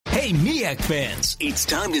Hey, MEAC fans, it's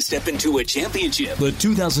time to step into a championship. The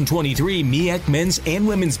 2023 MEAC Men's and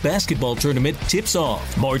Women's Basketball Tournament tips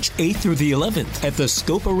off March 8th through the 11th at the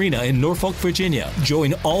Scope Arena in Norfolk, Virginia.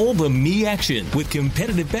 Join all the MEAC action with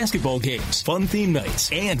competitive basketball games, fun theme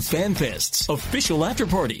nights, and fan fests, official after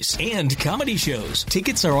parties, and comedy shows.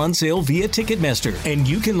 Tickets are on sale via Ticketmaster, and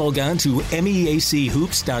you can log on to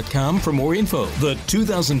meachoops.com for more info. The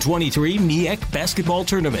 2023 MEAC Basketball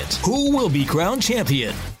Tournament. Who will be crowned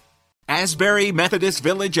champion? Asbury Methodist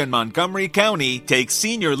Village in Montgomery County takes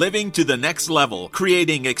senior living to the next level,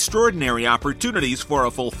 creating extraordinary opportunities for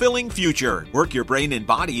a fulfilling future. Work your brain and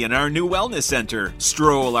body in our new wellness center.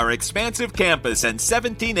 Stroll our expansive campus and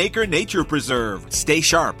 17-acre nature preserve. Stay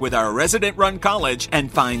sharp with our resident-run college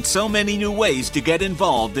and find so many new ways to get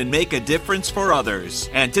involved and make a difference for others.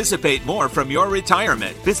 Anticipate more from your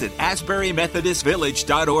retirement. Visit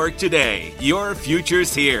AsburyMethodistVillage.org today. Your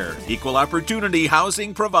future's here. Equal opportunity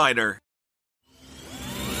housing provider.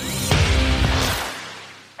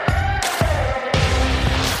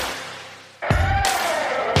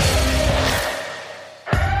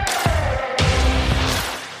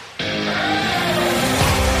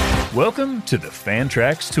 Welcome to the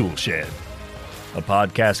Fantrax Tool Shed, a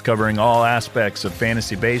podcast covering all aspects of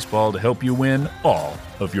fantasy baseball to help you win all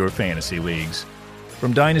of your fantasy leagues.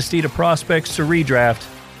 From dynasty to prospects to redraft,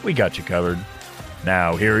 we got you covered.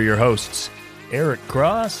 Now, here are your hosts, Eric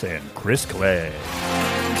Cross and Chris Clegg.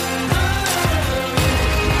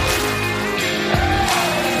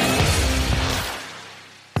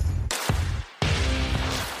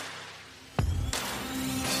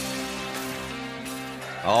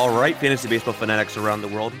 All right, fantasy baseball fanatics around the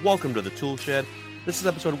world, welcome to the Tool Shed. This is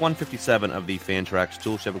episode 157 of the Fantrax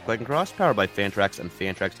Tool Shed with Clegg and Cross, powered by Fantrax and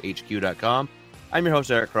FantraxHQ.com. I'm your host,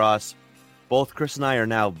 Eric Cross. Both Chris and I are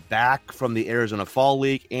now back from the Arizona Fall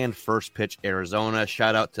League and First Pitch Arizona.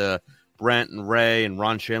 Shout out to Brent and Ray and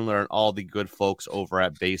Ron Chandler and all the good folks over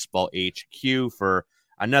at Baseball HQ for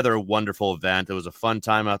another wonderful event. It was a fun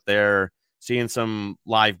time out there, seeing some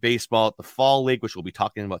live baseball at the Fall League, which we'll be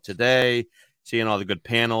talking about today. Seeing all the good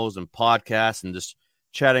panels and podcasts and just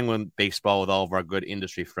chatting with baseball with all of our good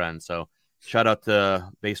industry friends. So shout out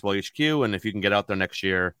to Baseball HQ. And if you can get out there next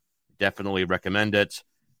year, definitely recommend it.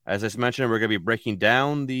 As I mentioned, we're going to be breaking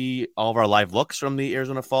down all of our live looks from the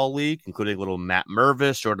Arizona Fall League, including little Matt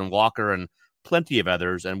Mervis, Jordan Walker, and plenty of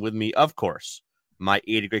others. And with me, of course, my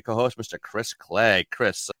 80-great co-host, Mr. Chris Clegg.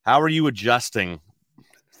 Chris, how are you adjusting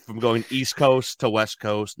from going East Coast to West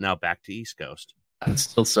Coast, now back to East Coast? I'm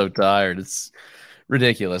still so tired. It's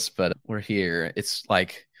ridiculous, but we're here. It's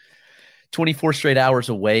like 24 straight hours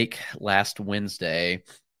awake last Wednesday,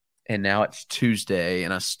 and now it's Tuesday,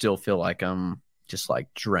 and I still feel like I'm just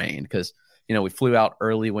like drained because, we flew out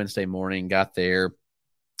early Wednesday morning, got there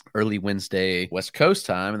early Wednesday West Coast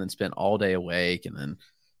time, and then spent all day awake, and then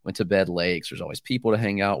went to bed late. There's always people to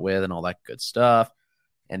hang out with and all that good stuff.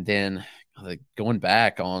 And then going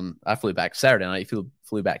back I flew back Saturday night,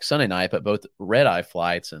 flew back Sunday night, but both red-eye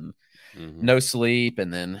flights and no sleep,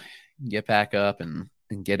 and then get back up and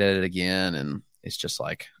get at it again. And it's just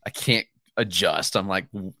like, I can't adjust. I'm like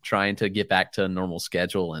trying to get back to a normal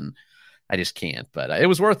schedule, and I just can't, but it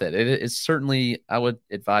was worth it. It's certainly, I would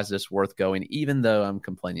advise this worth going, even though I'm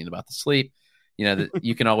complaining about the sleep.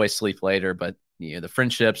 You can always sleep later, but the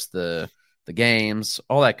friendships, the games,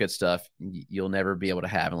 all that good stuff, you'll never be able to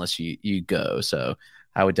have unless you go. So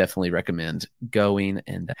I would definitely recommend going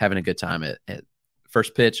and having a good time at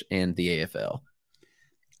First Pitch and the AFL.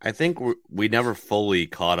 I think we never fully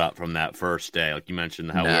caught up from that first day. Like you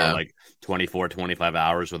mentioned, how we were like 24, 25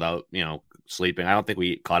 hours without, sleeping. I don't think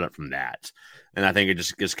we caught up from that. And I think it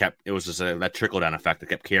just kept, it was just that trickle-down effect that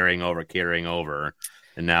kept carrying over.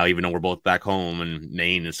 And now, even though we're both back home in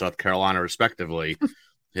Maine and South Carolina, respectively,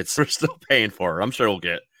 we're still paying for it. I'm sure we'll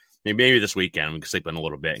get maybe this weekend we can sleep in a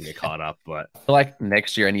little bit and get caught up. But I feel like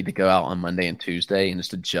next year I need to go out on Monday and Tuesday and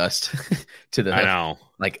just adjust to the. I know,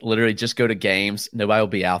 like literally just go to games. Nobody will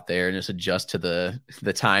be out there, and just adjust to the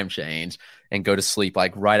time change and go to sleep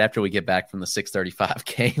like right after we get back from the 6:35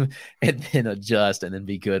 game, and then adjust and then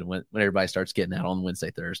be good when everybody starts getting out on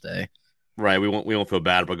Wednesday, Thursday. Right. We won't feel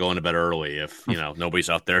bad about going to bed early if nobody's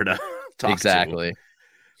out there to talk exactly. to.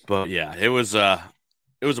 But yeah, it was a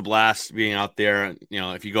blast being out there.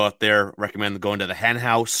 If you go out there, recommend going to the Hen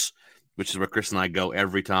House, which is where Chris and I go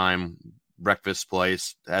every time. Breakfast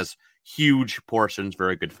place has huge portions,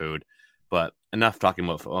 very good food. But enough talking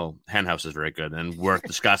about Hen House is very good and worth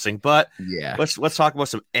discussing. But yeah, let's talk about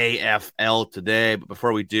some AFL today. But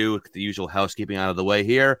before we do, the usual housekeeping out of the way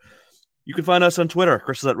here. You can find us on Twitter.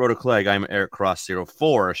 Chris is at RotoClegg. I'm Eric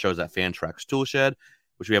Cross04. Shows at Fantrax Toolshed.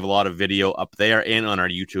 which we have a lot of video up there and on our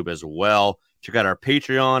YouTube as well. Check out our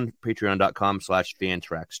Patreon,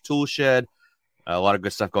 patreon.com/FantraxToolshed. A lot of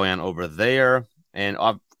good stuff going on over there. And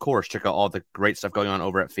of course, check out all the great stuff going on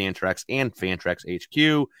over at Fantrax and Fantrax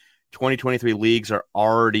HQ. 2023 leagues are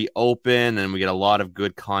already open, and we get a lot of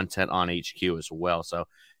good content on HQ as well. So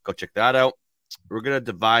go check that out. We're going to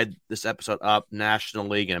divide this episode up, National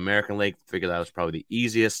League and American League. Figure that was probably the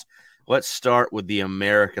easiest. Let's start with the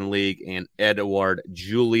American League and Edouard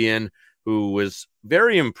Julien, who was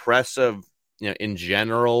very impressive, in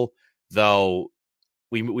general, though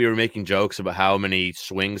we were making jokes about how many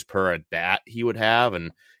swings per at bat he would have,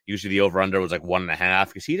 and usually the over-under was like 1.5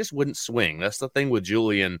 because he just wouldn't swing. That's the thing with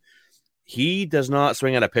Julien. He does not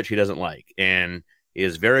swing at a pitch he doesn't like, and he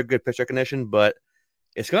has very good pitch recognition, but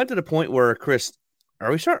it's gotten to the point where, Chris,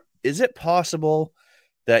 is it possible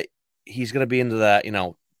that he's going to be into that,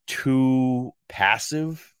 too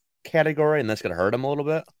passive category, and that's going to hurt him a little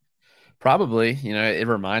bit? Probably. It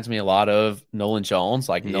reminds me a lot of Nolan Jones.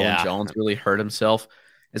 Nolan Jones really hurt himself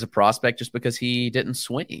as a prospect just because he didn't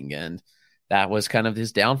swing, and that was kind of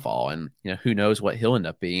his downfall. And, who knows what he'll end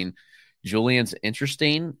up being. Julien's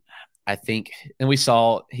interesting, I think. And we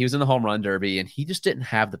saw he was in the home run derby, and he just didn't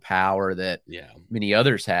have the power that many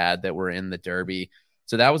others had that were in the derby.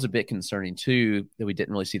 So that was a bit concerning too, that we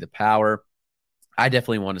didn't really see the power. I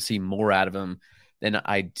definitely want to see more out of him than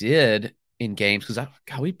I did in games, because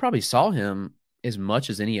we probably saw him as much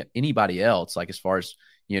as anybody else, as far as,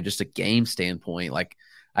 just a game standpoint.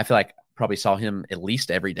 I feel like probably saw him at least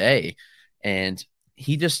every day. And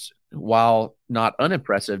he just, while not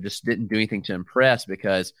unimpressive, just didn't do anything to impress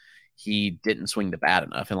because he didn't swing the bat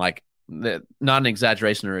enough. And not an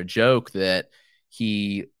exaggeration or a joke that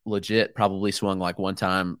he legit probably swung one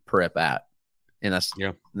time per at bat. And that's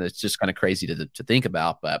just kind of crazy to think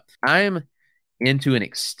about. But I'm into an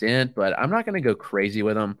extent, but I'm not going to go crazy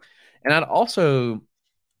with him. And I'd also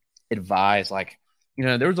advise,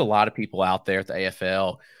 there was a lot of people out there at the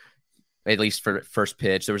AFL, at least for first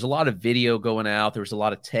pitch. There was a lot of video going out. There was a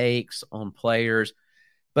lot of takes on players.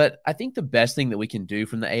 But I think the best thing that we can do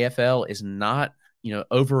from the AFL is not,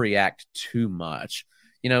 overreact too much.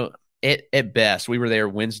 At best, we were there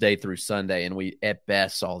Wednesday through Sunday, and we at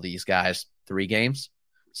best saw these guys 3 games,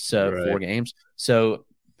 so 4 games. So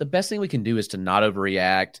the best thing we can do is to not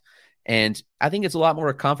overreact. And I think it's a lot more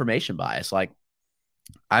a confirmation bias.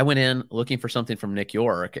 I went in looking for something from Nick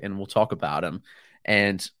York, and we'll talk about him.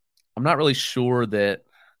 And I'm not really sure that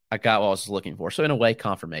I got what I was looking for. So in a way,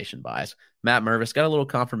 confirmation bias. Matt Mervis got a little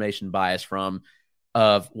confirmation bias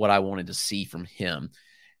of what I wanted to see from him.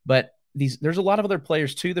 But there's a lot of other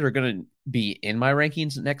players too that are going to be in my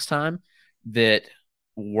rankings next time that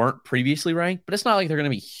weren't previously ranked, but it's not like they're going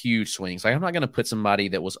to be huge swings. I'm not going to put somebody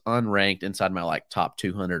that was unranked inside my top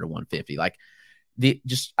 200 or 150.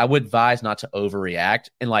 I would advise not to overreact.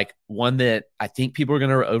 And one that I think people are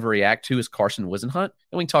going to overreact to is Carson Whisenhunt.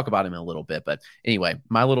 And we can talk about him in a little bit. But anyway,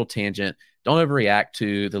 my little tangent, don't overreact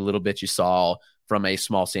to the little bit you saw from a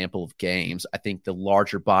small sample of games. I think the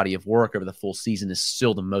larger body of work over the full season is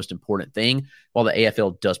still the most important thing, while the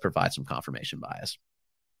AFL does provide some confirmation bias.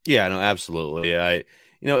 Yeah, no, absolutely.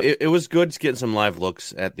 It was good getting some live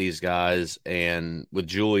looks at these guys, and with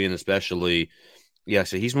Julien especially. Yeah,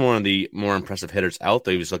 so he's one of the more impressive hitters out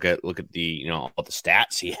there. You just look at the all the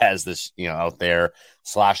stats he has this out there.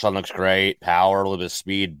 Slash line looks great, power, a little bit of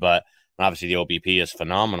speed, but obviously the OBP is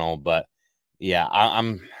phenomenal. But yeah,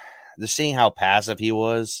 I'm just seeing how passive he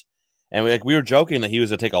was. And we were joking that he was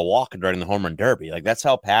going to take a walk during the home run derby. That's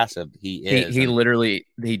how passive he is. He literally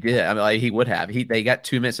did. He would have. They got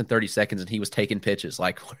 2 minutes and 30 seconds, and he was taking pitches.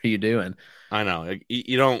 What are you doing? I know.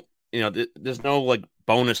 You don't. There's no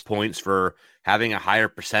bonus points for having a higher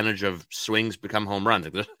percentage of swings become home runs.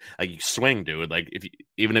 You swing, dude.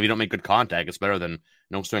 Even if you don't make good contact, it's better than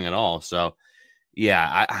no swing at all. So,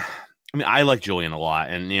 yeah, I like Julien a lot,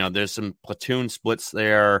 and there's some platoon splits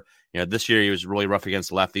there. This year he was really rough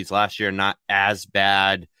against lefties. Last year, not as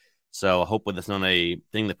bad. So hopefully that's not a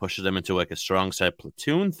thing that pushes them into a strong side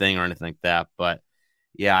platoon thing or anything like that. But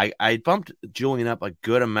yeah, I bumped Julien up a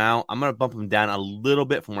good amount. I'm going to bump him down a little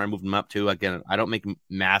bit from where I moved him up to. Again, I don't make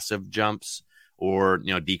massive jumps or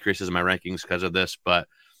decreases in my rankings because of this, but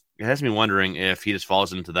it has me wondering if he just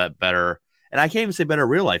falls into that better. And I can't even say better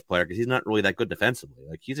real life player because he's not really that good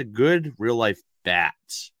defensively. He's a good real life bat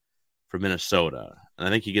for Minnesota. And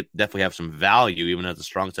I think he could definitely have some value even as a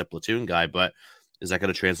strong side platoon guy, but is that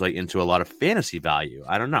going to translate into a lot of fantasy value?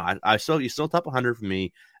 I don't know. He's still top 100 for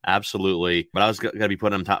me. Absolutely. But I was going to be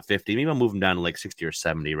putting him top 50. Maybe I'll move him down to 60 or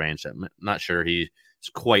 70 range. I'm not sure he's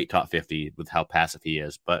quite top 50 with how passive he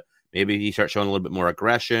is, but maybe he starts showing a little bit more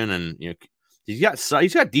aggression and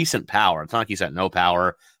he's got decent power. It's not like he's got no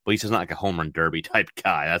power, but he's just not like a home run derby type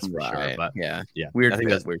guy. That's for sure. But yeah, weird. I think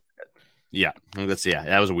that's weird. Yeah,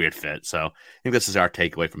 that was a weird fit. So I think this is our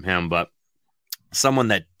takeaway from him. But someone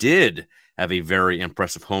that did have a very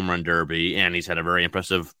impressive home run derby, and he's had a very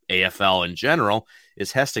impressive AFL in general,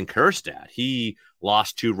 is Heston Kjerstad. He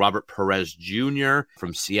lost to Robert Perez Jr.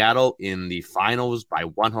 from Seattle in the finals by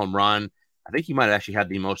 1 home run. I think he might have actually had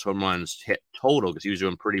the most home runs hit total because he was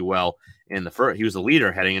doing pretty well in the first. He was the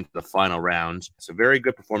leader heading into the final rounds. It's a very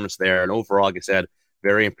good performance there. And overall, like I said,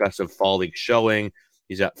 very impressive fall league showing.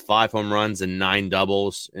 He's got 5 home runs and 9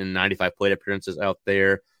 doubles in 95 plate appearances out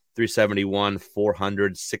there. 371,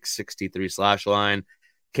 400, 663 slash line.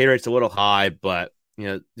 K rate's a little high, but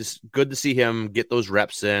just good to see him get those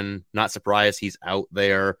reps in. Not surprised he's out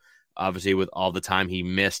there, obviously, with all the time he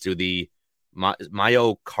missed to the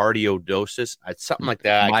myocarditis, something like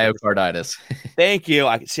that. Myocarditis. Thank you.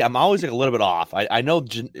 I'm always like a little bit off. I know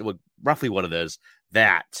roughly what it is.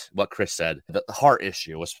 What Chris said, the heart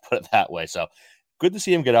issue, let's put it that way. So good to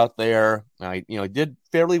see him get out there. He did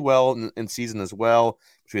fairly well in season as well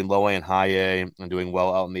between low A and high A, and doing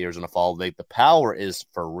well out in the Arizona Fall League. The power is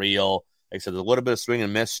for real. Like I said, there's a little bit of swing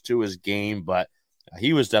and miss to his game, but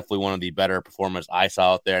he was definitely one of the better performers I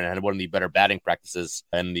saw out there, and had one of the better batting practices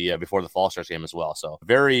in the before the Fall Stars game as well. So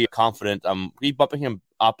very confident. I'm bumping him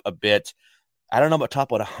up a bit. I don't know about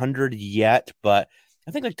top 100 yet, but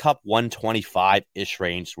I think like top 125-ish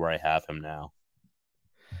range is where I have him now.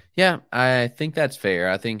 Yeah, I think that's fair.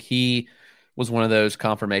 I think he was one of those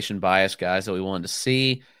confirmation bias guys that we wanted to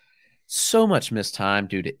see. So much missed time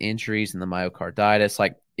due to injuries and the myocarditis.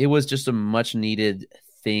 Like, it was just a much needed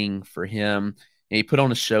thing for him. And he put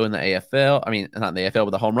on a show in the AFL. I mean, not in the AFL, but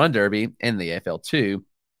the home run derby and the AFL too.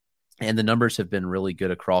 And the numbers have been really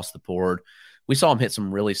good across the board. We saw him hit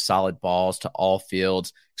some really solid balls to all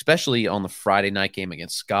fields, especially on the Friday night game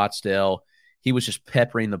against Scottsdale. He was just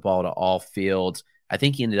peppering the ball to all fields. I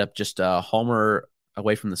think he ended up just a homer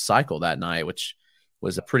away from the cycle that night, which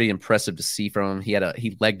was pretty impressive to see from him.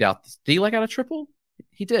 He legged out. Did he leg out a triple?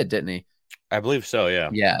 He did, didn't he? I believe so, yeah.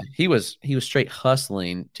 Yeah, he was straight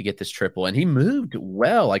hustling to get this triple, and he moved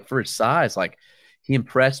well, like for his size. Like, he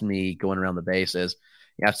impressed me going around the bases.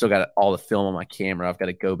 Yeah, I've still got all the film on my camera. I've got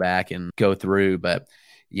to go back and go through, but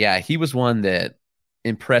yeah, he was one that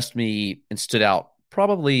impressed me and stood out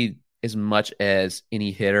probably as much as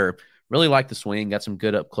any hitter. Really liked the swing, got some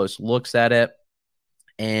good up close looks at it,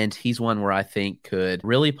 and he's one where I think could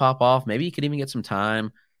really pop off. Maybe he could even get some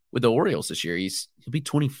time with the Orioles this year. He'll be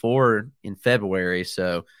 24 in February.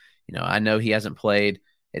 So, I know he hasn't played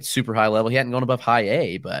at super high level. He hadn't gone above high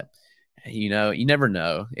A, but you never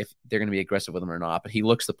know if they're going to be aggressive with him or not, but he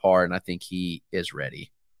looks the part, and I think he is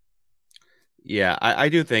ready. Yeah, I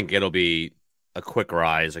do think it'll be a quick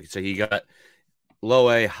rise. Like I said, he got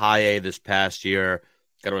low A, high A this past year.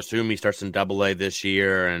 Got to assume he starts in double A this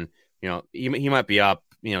year, and, he might be up,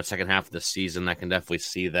 second half of the season. I can definitely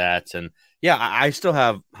see that. And yeah, I still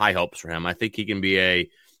have high hopes for him. I think he can be a,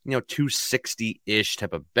 260-ish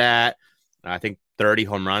type of bat. I think 30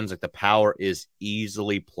 home runs, like the power is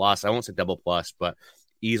easily plus. I won't say double plus, but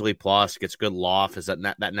easily plus. Gets good loft. Is that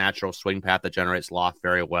natural swing path that generates loft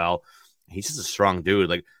very well. He's just a strong dude.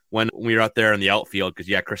 Like when we were out there in the outfield,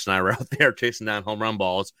 because Chris and I were out there chasing down home run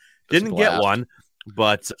balls. Didn't get one,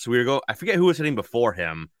 but so we were I forget who was hitting before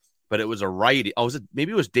him, but it was a righty. Oh,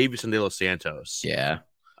 maybe it was Davison De Los Santos. Yeah.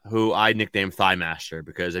 Who I nicknamed Thigh Master,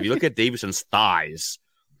 because if you look at Davison's thighs,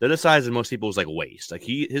 they're the size of most people's like waist. Like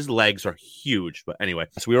his legs are huge. But anyway,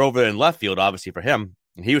 so we were over there in left field, obviously for him,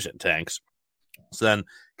 and he was hitting tanks. So then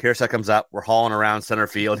Kjerstad comes up, we're hauling around center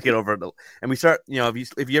field to get over, and we start.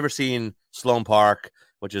 If you ever seen Sloan Park,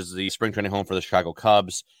 which is the spring training home for the Chicago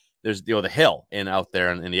Cubs, there's the hill out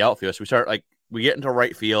there in the outfield. So we get into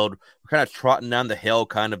right field, we're kind of trotting down the hill,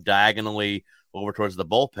 kind of diagonally over towards the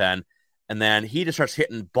bullpen. And then he just starts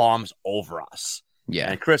hitting bombs over us. Yeah.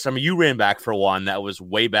 And Chris, you ran back for one that was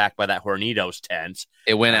way back by that Hornitos tent.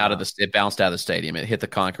 It went it bounced out of the stadium. It hit the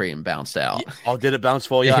concrete and bounced out. Oh, did it bounce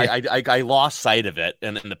full? Yeah, I lost sight of it,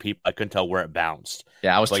 and the people, I couldn't tell where it bounced.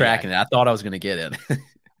 Yeah, I was tracking it. I thought I was going to get it.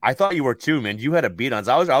 I thought you were too, man. You had a beat on.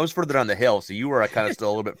 I was further down the hill, so you were kind of still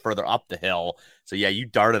a little bit further up the hill. So yeah, you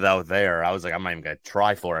darted out there. I was like, I'm not even going to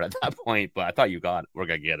try for it at that point, but I thought we're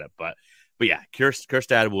going to get it. But yeah,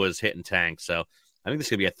 Kjerstad was hitting tanks, so I think this is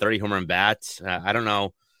going to be a 30 home run bat. I don't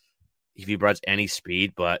know if he brings any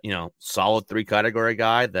speed, but, solid 3-category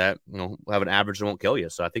guy that, will have an average that won't kill you.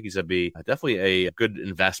 So I think he's going to be definitely a good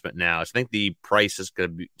investment now. So I think the price is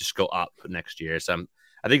going to just go up next year. So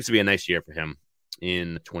I think it's going to be a nice year for him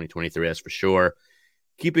in 2023, that's for sure.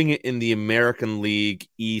 keeping it in the American League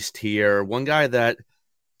East here, one guy that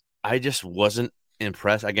I just wasn't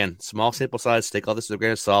impressed. Again, small sample size, take all this with a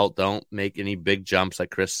grain of salt. Don't make any big jumps,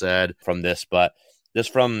 like Chris said, from this. But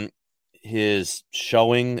just from his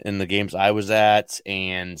showing in the games I was at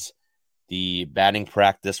and the batting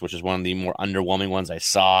practice, which is one of the more underwhelming ones I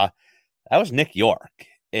saw, that was Nick York.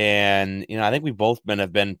 And, I think we both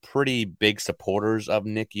have been pretty big supporters of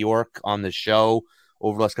Nick York on the show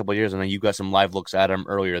over the last couple of years. I know you got some live looks at him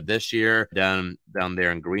earlier this year down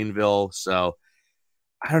there in Greenville. So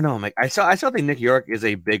I don't know. I still think Nick York is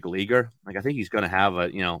a big leaguer. I think he's going to have a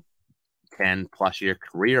 10+ year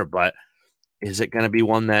career, but is it going to be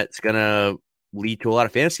one that's going to lead to a lot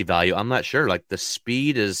of fantasy value? I'm not sure. The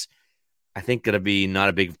speed is, I think, going to be not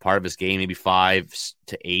a big part of his game. Maybe 5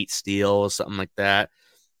 to 8 steals, something like that.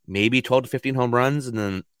 Maybe 12 to 15 home runs, and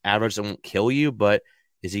then average that won't kill you. But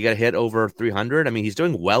is he going to hit over 300? He's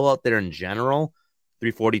doing well out there in general.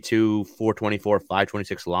 342, 424,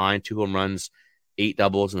 526 line, 2 home runs, 8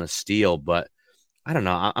 doubles, and a steal. But I don't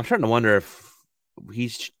know. I'm starting to wonder if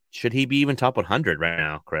should he be even top 100 right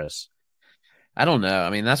now, Chris? I don't know.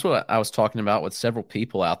 That's what I was talking about with several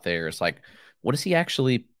people out there. It's what does he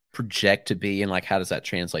actually project to be, and how does that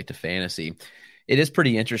translate to fantasy? It is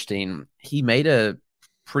pretty interesting. He made a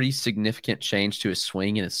pretty significant change to his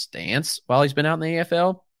swing and his stance while he's been out in the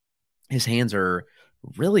AFL. His hands are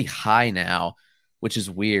really high now, which is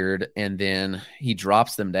weird. And then he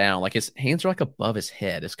drops them down. His hands are above his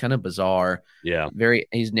head. It's kind of bizarre. Yeah.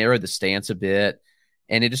 He's narrowed the stance a bit,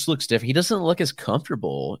 and it just looks different. He doesn't look as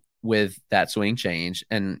comfortable with that swing change.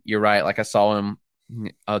 And you're right. I saw him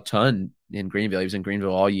a ton in Greenville. He was in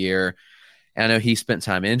Greenville all year. And I know he spent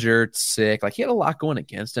time injured, sick. He had a lot going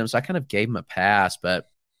against him. So I kind of gave him a pass, but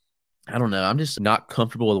I don't know. I'm just not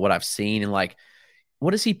comfortable with what I've seen. And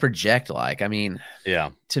what does he project like? Yeah.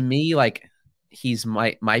 To me, he's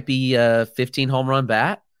might be a 15 home run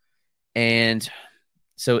bat. And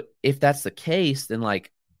so if that's the case, then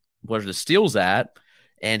where's the steals at?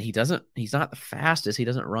 And he's not the fastest. He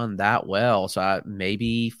doesn't run that well. So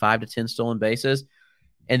maybe 5 to 10 stolen bases.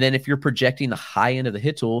 And then if you're projecting the high end of the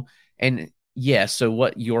hit tool, and so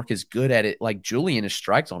what York is good at it, Julian is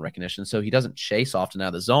strike zone recognition. So he doesn't chase often out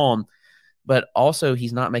of the zone, but also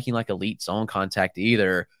he's not making elite zone contact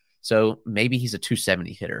either. So maybe he's a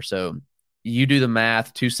 270 hitter. So you do the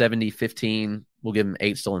math, 270, 15, we'll give him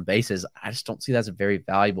 8 stolen bases. I just don't see that as a very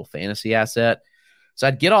valuable fantasy asset. So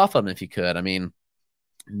I'd get off of him if you could.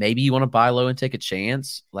 Maybe you want to buy low and take a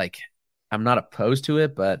chance. I'm not opposed to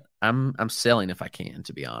it, but I'm selling if I can,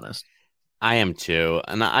 to be honest. I am too.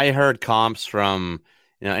 And I heard comps from,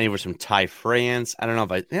 anywhere from Ty France. I don't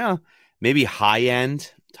know if maybe high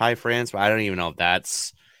end Ty France, but I don't even know if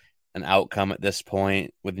that's an outcome at this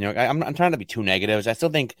point with New York. I'm trying to be too negative. I still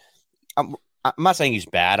think I'm not saying he's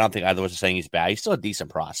bad. I don't think either of us are saying he's bad. He's still a decent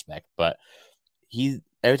prospect, but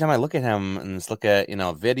every time I look at him and just look at,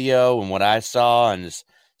 video and what I saw and his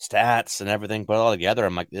stats and everything put it all together,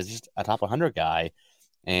 I'm this is just a top 100 guy.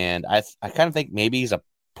 And I kind of think maybe he's a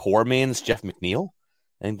poor man's Jeff McNeil.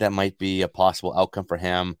 I think that might be a possible outcome for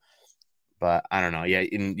him. But I don't know. Yeah,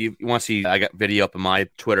 and you want to see, I got video up in my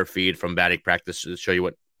Twitter feed from batting practice to show you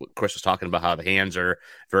what Chris was talking about, how the hands are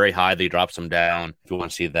very high. They drops them down if you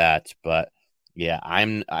want to see that. But yeah,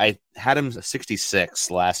 I had him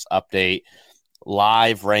 66 last update.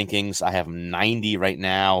 Live rankings, I have 90 right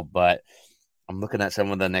now, but I'm looking at some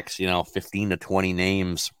of the next, 15 to 20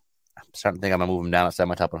 names. I'm starting to think I'm going to move them down outside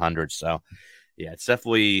my top 100. So yeah, it's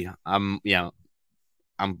definitely, I'm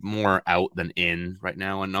more out than in right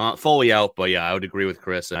now, and not fully out, but yeah, I would agree with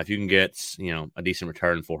Chris. If you can get, a decent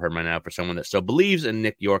return for him right now for someone that still believes in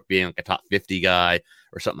Nick York being a top 50 guy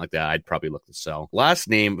or something like that, I'd probably look to sell. Last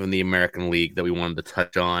name in the American League that we wanted to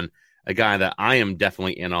touch on, a guy that I am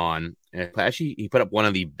definitely in on. Actually, he put up one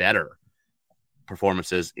of the better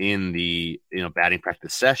performances in the batting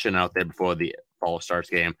practice session out there before the Fall Stars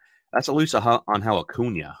game. That's Alonso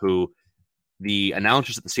Acuna, who the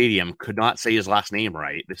announcers at the stadium could not say his last name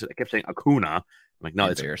right. They kept saying Acuna. I'm no,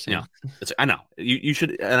 it's I know you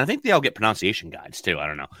should, and I think they all get pronunciation guides too. I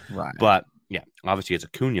don't know, right? But yeah, obviously it's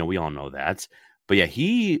Acuna. We all know that. But yeah,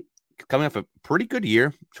 he coming off a pretty good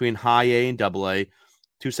year between high A and double A.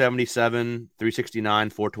 277,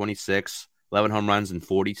 369, 426, 11 home runs and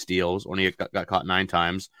 40 steals. Only got caught 9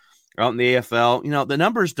 times. Out in the AFL, the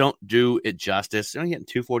numbers don't do it justice. Only getting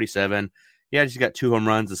 247. Yeah, he's got 2 home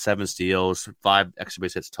runs and 7 steals, 5 extra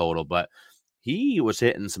base hits total. But he was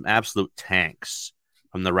hitting some absolute tanks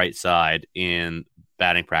from the right side in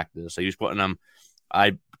batting practice. So he was putting them,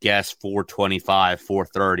 I guess, 425,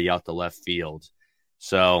 430 out the left field.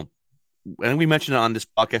 So and we mentioned it on this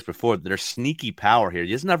podcast before, there's sneaky power here.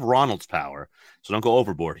 He doesn't have Ronald's power, so don't go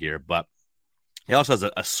overboard here. But he also has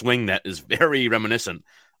a swing that is very reminiscent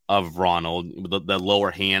of Ronald, with the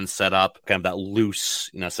lower hand setup, kind of that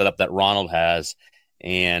loose, setup that Ronald has,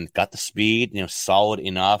 and got the speed, solid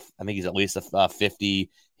enough. I think he's at least a 50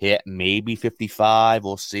 hit, maybe 55.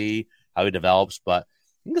 We'll see how he develops, but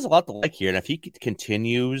I think there's a lot to like here. And if he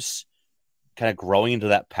continues kind of growing into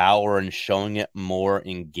that power and showing it more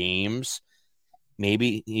in games,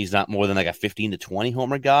 maybe he's not more than like a 15 to 20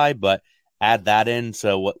 homer guy, but add that in.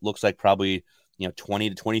 So what looks like probably, 20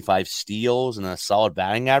 to 25 steals and a solid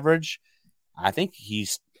batting average. I think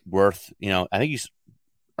he's worth, I think he's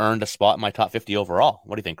earned a spot in my top 50 overall.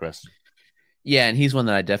 What do you think, Chris? Yeah, and he's one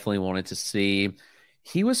that I definitely wanted to see.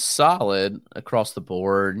 He was solid across the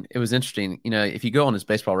board. It was interesting. If you go on his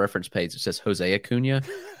baseball reference page, it says Jose Acuna.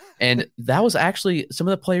 And that was actually some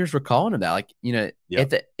of the players were calling him that. Like,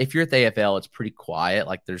 if you're at the AFL, it's pretty quiet.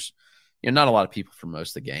 Like there's, not a lot of people for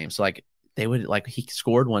most of the game. So like they would he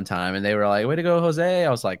scored one time and they were like, way to go, Jose. I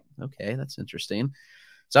was like, okay, that's interesting.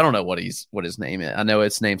 So I don't know what his name is. I know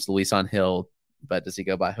his name's Luis Angel, but does he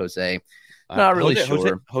go by Jose? Not really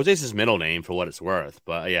sure. Jose's his middle name for what it's worth,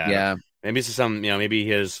 but yeah. Maybe it's some, maybe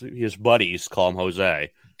his buddies call him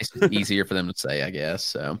Jose. It's easier for them to say, I guess.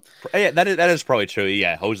 So yeah, that is probably true.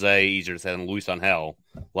 Yeah, Jose easier to say than Luis Angel.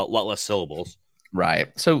 A lot less syllables.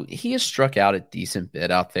 Right. So he has struck out a decent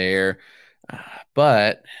bit out there,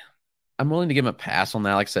 but I'm willing to give him a pass on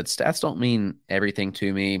that. Like I said, stats don't mean everything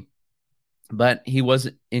to me, but he was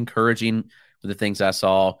encouraging with the things I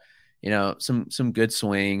saw. Some good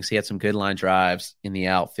swings. He had some good line drives in the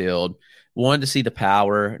outfield. Wanted to see the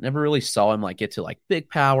power. Never really saw him get to big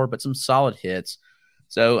power, but some solid hits.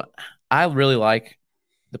 So I really like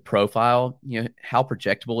the profile. How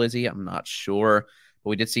projectable is he? I'm not sure, but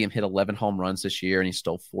we did see him hit 11 home runs this year and he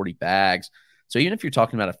stole 40 bags. So even if you're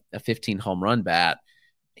talking about a 15 home run bat,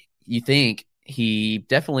 you think he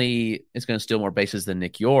definitely is going to steal more bases than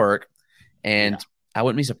Nick York. And I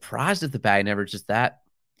wouldn't be surprised if the batting average is that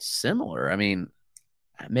similar. I mean,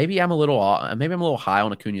 maybe I'm a little high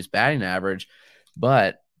on Acuna's batting average,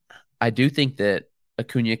 but I do think that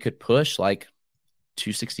Acuna could push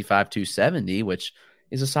 265, 270, which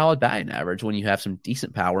is a solid batting average when you have some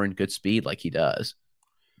decent power and good speed like he does.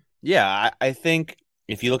 Yeah, I think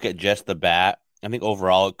if you look at just the bat, I think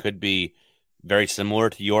overall it could be very similar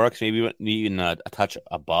to York's, maybe even a touch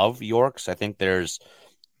above York's. I think there's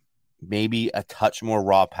maybe a touch more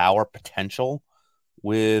raw power potential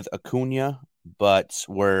with Acuna, but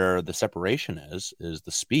where the separation is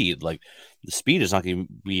the speed. The speed is not going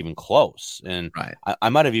to be even close. And right. I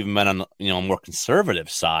might have even been on a more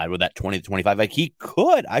conservative side with that 20 to 25.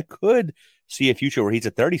 I could see a future where he's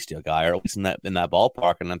a 30 steal guy, or at least in that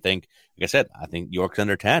ballpark. And I think York's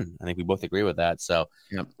under 10. I think we both agree with that. So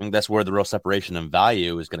I think that's where the real separation in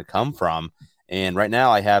value is going to come from. And right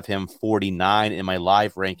now I have him 49 in my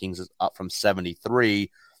live rankings, is up from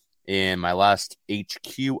 73. In my last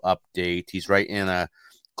HQ update, he's right in a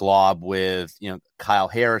glob with Kyle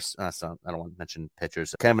Harris. So I don't want to mention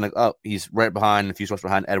pitchers. He's right behind, a few spots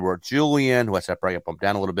behind Edward Julian, who I separate bumped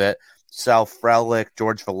down a little bit. Sal Frelick,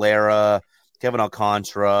 George Valera, Kevin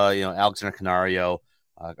Alcantara, Alexander Canario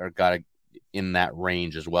are got in that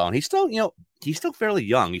range as well. And he's still fairly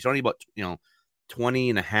young. He's only about 20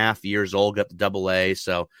 and a half years old, got to Double-A,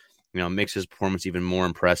 so makes his performance even more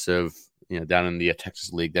impressive. Down in the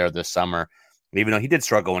Texas League there this summer. Even though he did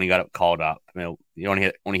struggle when he got called up. He only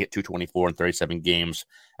hit 224 in 37 games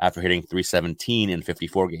after hitting 317 in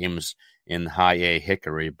 54 games in High A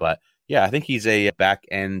Hickory. But yeah, I think he's a back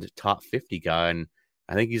end top 50 guy. And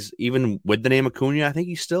I think he's, even with the name Acuna, I think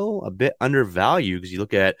he's still a bit undervalued, because you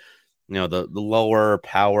look at, the lower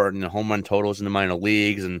power and the home run totals in the minor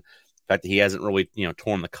leagues, and the fact that he hasn't really,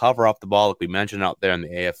 torn the cover off the ball, like we mentioned out there in the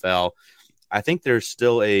AFL. I think there's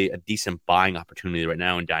still a decent buying opportunity right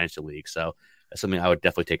now in Dynasty League. So that's something I would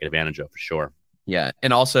definitely take advantage of for sure. Yeah.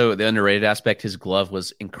 And also the underrated aspect, his glove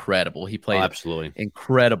was incredible. He played absolutely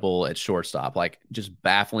incredible at shortstop, just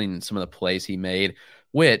baffling some of the plays he made,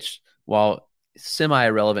 which, while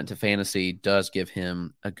semi-irrelevant to fantasy, does give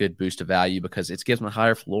him a good boost of value because it gives him a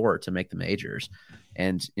higher floor to make the majors.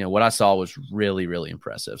 And, what I saw was really, really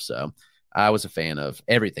impressive. So I was a fan of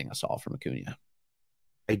everything I saw from Acuna.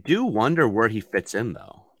 I do wonder where he fits in,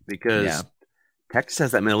 though, because Texas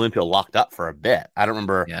has that middle infield locked up for a bit. I don't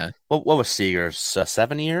remember. Yeah. What was Seager's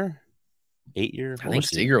 7 year, 8 year? I think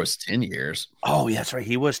Seager was 10 years. Oh, yeah, that's right.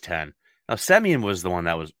 He was 10. Now, Semien was the one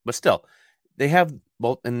that was, but still, they have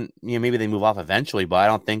both, and maybe they move off eventually, but I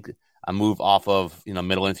don't think a move off of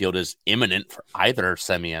middle infield is imminent for either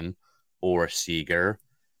Semien or Seager.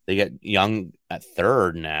 They get Young at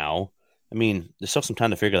third now. I mean, there's still some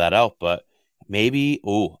time to figure that out, but maybe,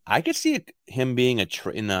 I could see him being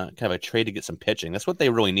in a kind of a trade to get some pitching. That's what they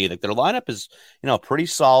really need. Like their lineup is, pretty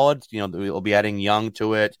solid. We'll be adding Young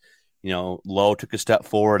to it. Lowe took a step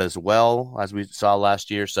forward as well, as we saw last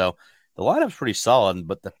year. So the lineup's pretty solid,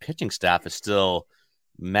 but the pitching staff is still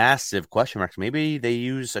massive question marks. Maybe they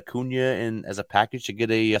use Acuna as a package to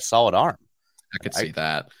get a solid arm. I could see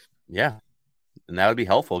that. Yeah. And that would be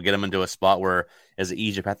helpful. Get him into a spot where as an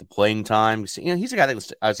easier path to playing time. He's a guy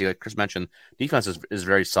that, obviously, like Chris mentioned, defense is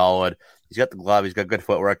very solid. He's got the glove. He's got good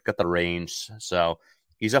footwork, got the range. So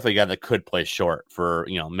he's definitely a guy that could play short for,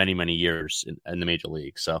 many, many years in the major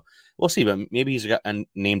league. So we'll see. But maybe he's got a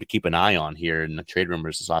name to keep an eye on here in the trade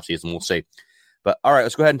rumors this offseason. We'll see. But all right,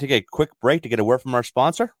 let's go ahead and take a quick break to get a word from our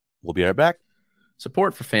sponsor. We'll be right back.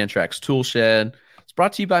 Support for Fantrax Tool Shed is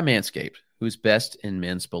brought to you by Manscaped, who's best in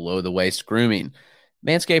men's below-the-waist grooming.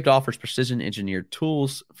 Manscaped offers precision-engineered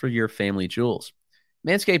tools for your family jewels.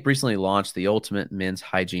 Manscaped recently launched the ultimate men's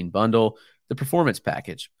hygiene bundle, the Performance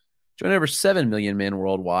Package. Join over 7 million men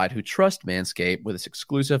worldwide who trust Manscaped with this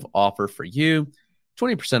exclusive offer for you,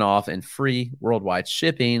 20% off and free worldwide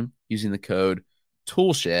shipping using the code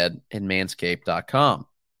TOOLSHED at manscaped.com.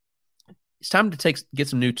 It's time to get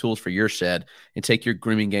some new tools for your shed and take your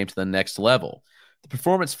grooming game to the next level. The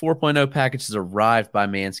Performance 4.0 package has arrived by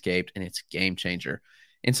Manscaped, and it's a game changer.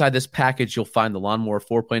 Inside this package, you'll find the Lawnmower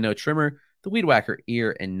 4.0 trimmer, the Weed Whacker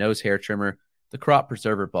ear and nose hair trimmer, the Crop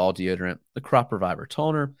Preserver ball deodorant, the Crop Reviver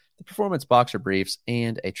toner, the Performance boxer briefs,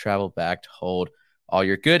 and a travel bag to hold all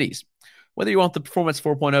your goodies. Whether you want the Performance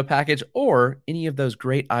 4.0 package or any of those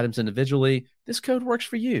great items individually, this code works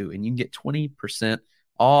for you, and you can get 20%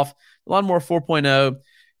 off. The Lawnmower 4.0,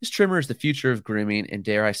 this trimmer is the future of grooming, and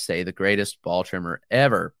dare I say, the greatest ball trimmer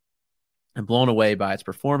ever. I'm blown away by its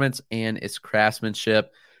performance and its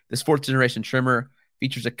craftsmanship. This fourth-generation trimmer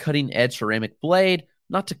features a cutting-edge ceramic blade,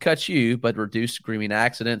 not to cut you, but reduce grooming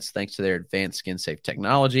accidents thanks to their advanced skin-safe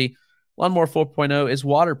technology. Lawnmower 4.0 is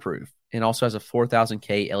waterproof and also has a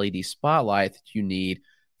 4000K LED spotlight that you need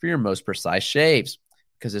for your most precise shaves.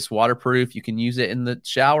 Because it's waterproof, you can use it in the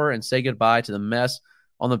shower and say goodbye to the mess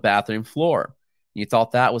on the bathroom floor. You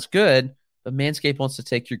thought that was good, but Manscaped wants to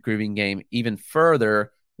take your grooming game even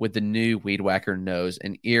further with the new Weed Whacker nose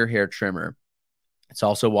and ear hair trimmer. It's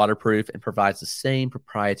also waterproof and provides the same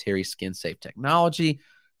proprietary skin-safe technology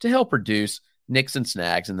to help reduce nicks and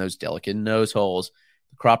snags in those delicate nose holes.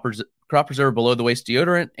 The Crop Preserver below-the-waist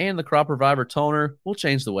deodorant and the Crop Reviver toner will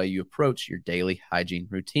change the way you approach your daily hygiene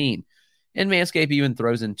routine. And Manscaped even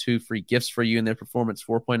throws in 2 free gifts for you in their Performance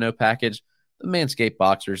 4.0 package, the Manscaped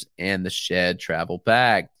Boxers and the Shed Travel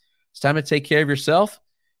Bag. It's time to take care of yourself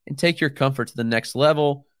and take your comfort to the next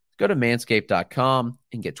level. Go to manscaped.com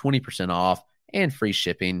and get 20% off and free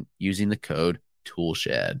shipping using the code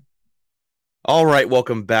TOOLSHED. All right,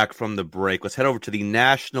 welcome back from the break. Let's head over to the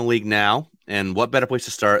National League now. And what better place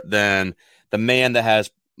to start than the man that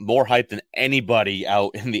has more hype than anybody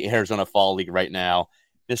out in the Arizona Fall League right now,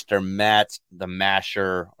 Mr. Matt the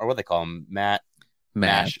Masher, or what do they call him?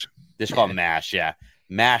 Mash. They just call him Mash, yeah.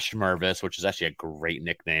 Mash Mervis, which is actually a great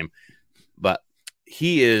nickname. But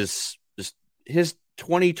he is just, his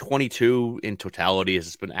 2022 in totality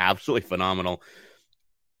has been absolutely phenomenal.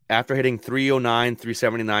 After hitting 309,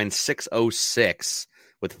 379, 606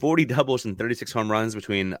 with 40 doubles and 36 home runs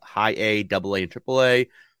between high A, double A, and triple A,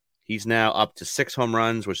 he's now up to 6 home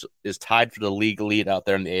runs, which is tied for the league lead out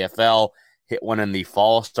there in the AFL. Hit one in the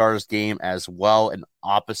Fall Stars game as well, an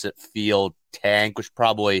opposite field tank, which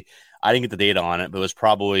probably, I didn't get the data on it, but it was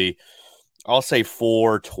probably, I'll say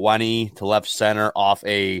 420 to left center off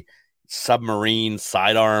a submarine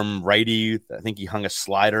sidearm righty. I think he hung a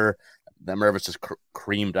slider. That Mervis just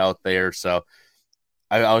creamed out there. So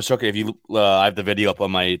I was joking. If you, I have the video up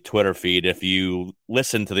on my Twitter feed. If you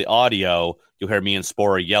listen to the audio, you'll hear me and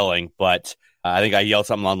Spora yelling. But I think I yelled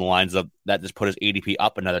something along the lines of that just put his ADP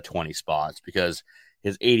up another 20 spots because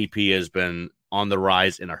his ADP has been on the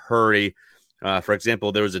rise in a hurry. For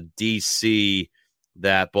example, there was a DC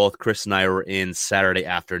that both Chris and I were in Saturday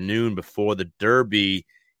afternoon before the Derby,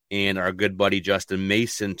 and our good buddy Justin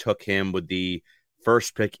Mason took him with the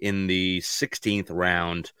first pick in the 16th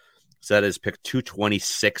round. So that is pick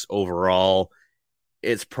 226 overall.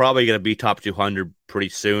 It's probably going to be top 200 pretty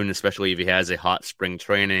soon, especially if he has a hot spring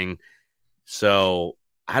training. So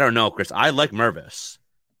I don't know, Chris. I like Mervis.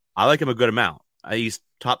 I like him a good amount. He's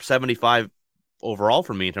top 75 overall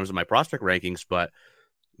for me in terms of my prospect rankings, but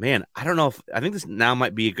man, I don't know I think this now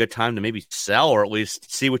might be a good time to maybe sell or at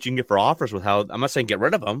least see what you can get for offers with how, I'm not saying get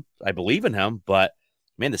rid of him. I believe in him, but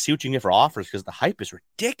man, to see what you can get for offers because the hype is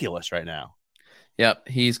ridiculous right now. Yep,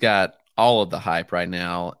 he's got all of the hype right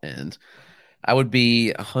now, and I would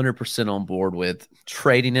be 100% on board with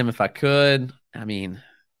trading him if I could. I mean,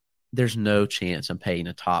 there's no chance I'm paying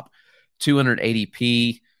a top 200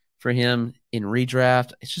 ADP for him in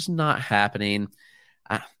redraft. It's just not happening.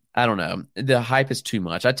 I don't know. The hype is too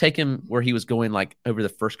much. I'd take him where he was going like over the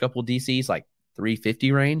first couple of DCs, like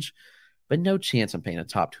 350 range, but no chance I'm paying a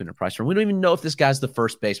top 200 price for him. We don't even know if this guy's the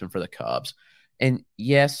first baseman for the Cubs. And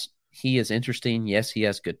yes, he is interesting. Yes, he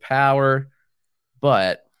has good power,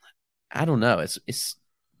 but I don't know. It's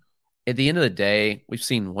at the end of the day, we've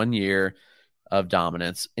seen 1 year of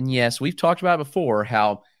dominance. And yes, we've talked about it before,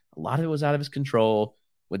 how a lot of it was out of his control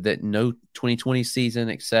with the no 2020 season,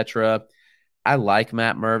 etc. I like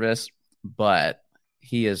Matt Mervis, but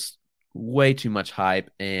he is way too much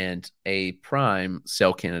hype and a prime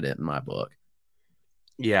sell candidate in my book.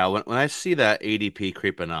 Yeah, when I see that ADP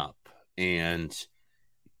creeping up, and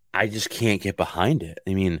I just can't get behind it.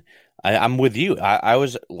 I mean, I'm with you. I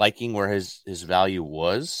was liking where his value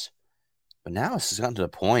was, but now it's gotten to the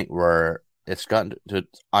point where it's gotten to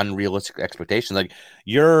unrealistic expectations. Like,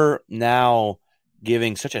 you're now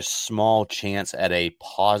giving such a small chance at a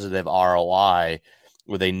positive ROI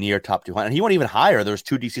with a near top 200. And he went even higher. There was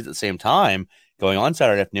 2 DCs at the same time going on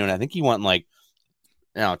Saturday afternoon. I think he went like,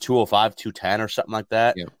 205, 210 or something like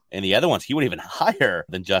that. Yeah. And the other ones, he went even higher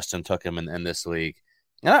than Justin took him in this league.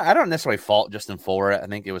 And I don't necessarily fault Justin for it. I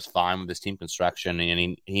think it was fine with his team construction,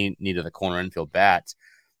 and he needed the corner infield bats.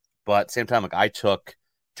 But at the same time, like, I took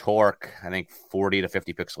Torque, I think 40 to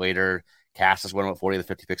 50 picks later. Cassis went about 40 to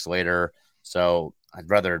 50 picks later. So I'd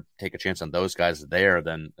rather take a chance on those guys there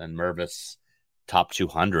than Mervis top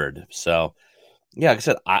 200. So, yeah, like I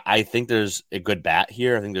said, I think there's a good bat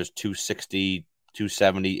here. I think there's 260,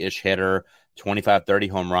 270-ish hitter, 25, 30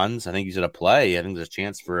 home runs. I think he's going to play. I think there's a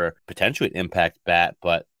chance for potentially an impact bat.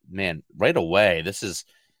 But, man, right away, this is,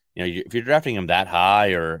 if you're drafting him that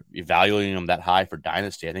high or evaluating him that high for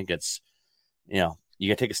Dynasty, I think it's, you got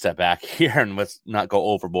to take a step back here and let's not go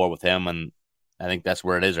overboard with him. And I think that's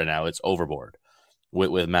where it is right now. It's overboard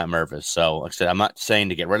with Matt Mervis. So, like I said, I'm not saying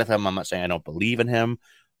to get rid of him. I'm not saying I don't believe in him,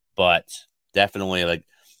 but definitely, like,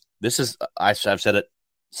 this is, I've said it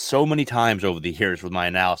so many times over the years with my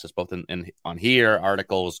analysis, both on here,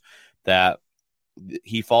 articles, that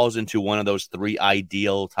he falls into one of those 3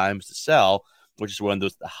 ideal times to sell, which is when the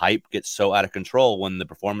hype gets so out of control, when the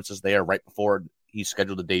performance is there right before he's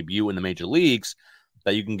scheduled to debut in the major leagues,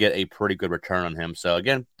 that you can get a pretty good return on him. So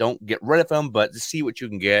again, don't get rid of him, but just see what you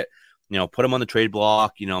can get. Put him on the trade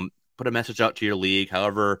block, put a message out to your league,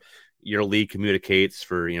 however your league communicates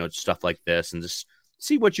for, stuff like this, and just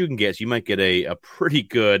see what you can get. So you might get a pretty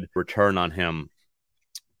good return on him.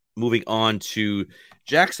 Moving on to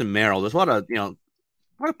Jackson Merrill. There's a lot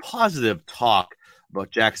of positive talk about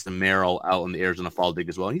Jackson Merrill out in the Arizona Fall League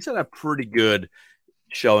as well. And he's had a pretty good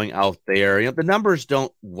showing out there. The numbers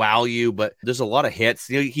don't wow you, but there's a lot of hits.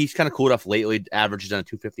 He's kind of cooled off lately, averages on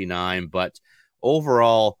 259, but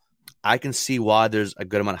overall, I can see why there's a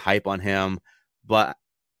good amount of hype on him. But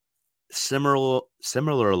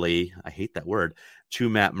similarly, I hate that word, to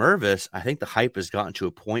Matt Mervis, I think the hype has gotten to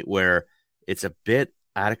a point where it's a bit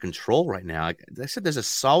out of control right now. Like I said, there's a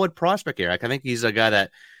solid prospect here. I think he's a guy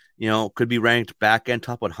that, could be ranked back end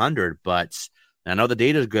top 100, but I know the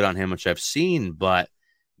data is good on him, which I've seen, but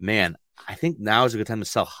man, I think now is a good time to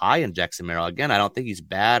sell high in Jackson Merrill. Again, I don't think he's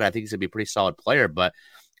bad. I think he's going to be a pretty solid player, but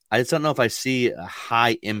I just don't know if I see a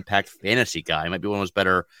high impact fantasy guy. He might be one of those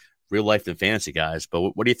better real life than fantasy guys, but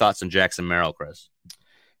what are your thoughts on Jackson Merrill, Chris?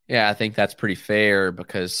 Yeah, I think that's pretty fair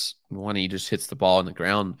because one, he just hits the ball in the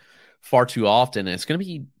ground far too often. And it's going to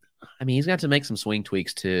be, he's going to have to make some swing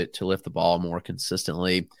tweaks to lift the ball more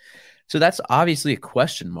consistently. So that's obviously a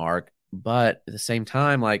question mark, but at the same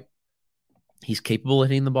time, like, he's capable of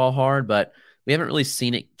hitting the ball hard, but we haven't really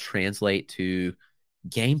seen it translate to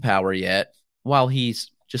game power yet. While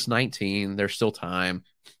he's just 19, there's still time.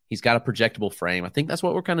 He's got a projectable frame. I think that's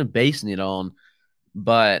what we're kind of basing it on.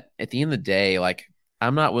 But at the end of the day, like,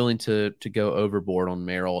 I'm not willing to go overboard on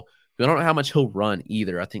Merrill. We don't know how much he'll run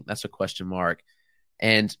either. I think that's a question mark.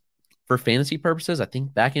 And for fantasy purposes, I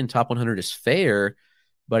think back in top 100 is fair,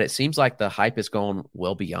 but it seems like the hype has gone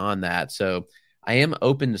well beyond that. So I am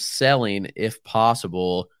open to selling if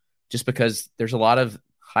possible, just because there's a lot of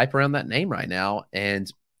hype around that name right now.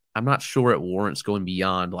 And I'm not sure it warrants going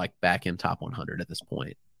beyond like back in top 100 at this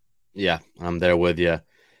point. Yeah, I'm there with you.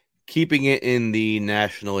 Keeping it in the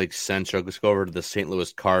National League Central, let's go over to the St.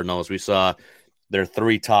 Louis Cardinals. We saw their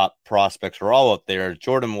 3 top prospects were all up there: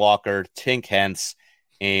 Jordan Walker, Tink Hence,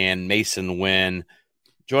 and Mason Wynn.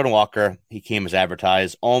 Jordan Walker, he came as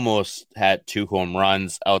advertised, almost had 2 home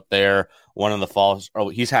runs out there. One of the falls,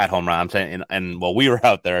 he's had home run. I'm saying, and we were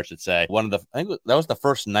out there, I should say. I think that was the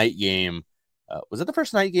first night game. Was it the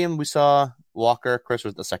first night game we saw Walker? Chris,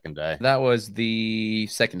 was the second day? That was the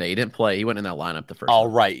second day. He didn't play. He went in that lineup the first. Oh,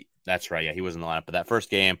 night. Right. That's right. Yeah, he was in the lineup. But that first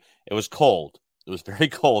game, it was cold. It was very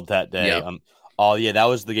cold that day. Yep. That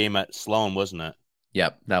was the game at Sloan, wasn't it?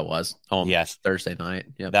 Yep, that was. Yes. Thursday night.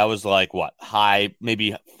 Yep. That was like what?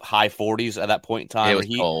 Maybe high 40s at that point in time. It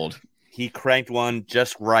was cold. He cranked one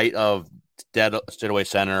just right of dead straightaway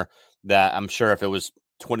center that I'm sure if it was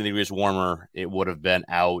 20 degrees warmer, it would have been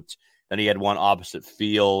out. Then he had one opposite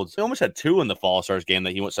field. He almost had 2 in the Fall Stars game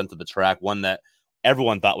that he went sent to the track. One that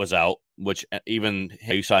everyone thought was out, which even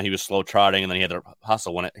you saw he was slow trotting, and then he had to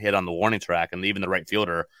hustle when it hit on the warning track, and even the right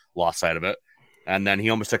fielder lost sight of it. And then he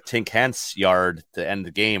almost took Tink Hent's yard to end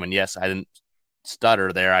the game. And yes, I didn't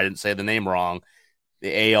stutter there. I didn't say the name wrong.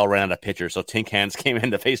 The AL ran out of pitcher. So Tink Hent's came in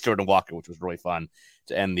to face Jordan Walker, which was really fun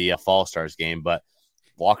to end the Fall Stars game. But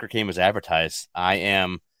Walker came as advertised. I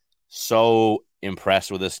am so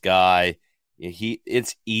impressed with this guy.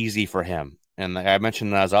 It's easy for him. And like I mentioned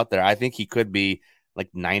when I was out there, I think he could be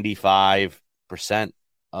like 95%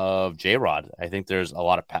 of J-Rod. I think there's a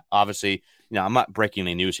lot of obviously, I'm not breaking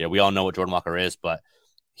any news here. We all know what Jordan Walker is, but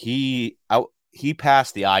he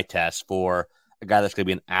passed the eye test for a guy that's going to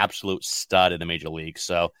be an absolute stud in the major league.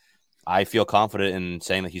 So I feel confident in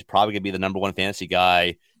saying that he's probably going to be the number 1 fantasy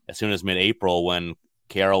guy as soon as mid-April when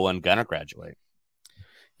Carroll and Gunnar graduate.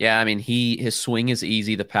 Yeah, I mean, his swing is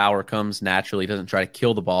easy. The power comes naturally. He doesn't try to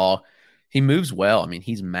kill the ball. He moves well. I mean,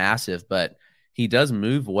 he's massive, but he does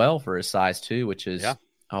move well for his size too, which is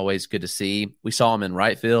always good to see. We saw him in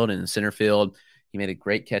right field and in center field. He made a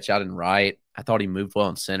great catch out in right. I thought he moved well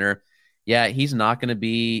in center. Yeah, he's not going to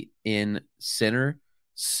be in center,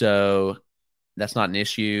 so that's not an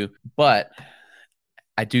issue. But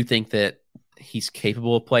I do think that he's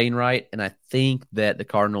capable of playing right, and I think that the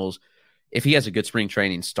Cardinals, if he has a good spring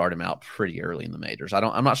training, start him out pretty early in the majors.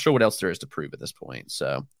 I'm not sure what else there is to prove at this point.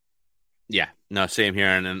 So, yeah, no, same here.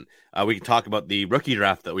 And then we can talk about the rookie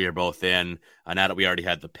draft that we are both in. Now that we already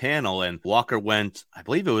had the panel, and Walker went, I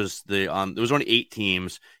believe it was there was only 8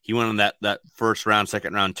 teams. He went on that first round,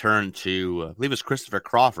 second round turn to I believe it was Christopher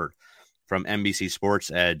Crawford from NBC Sports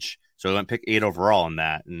Edge. So he went pick 8 overall in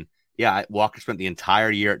that. And yeah, Walker spent the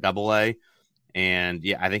entire year at AA, and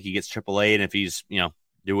yeah, I think he gets AAA. And if he's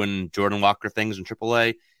doing Jordan Walker things in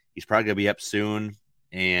AAA, he's probably gonna be up soon.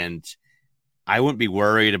 And I wouldn't be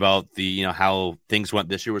worried about the how things went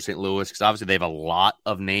this year with St. Louis, because obviously they have a lot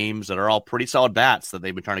of names that are all pretty solid bats that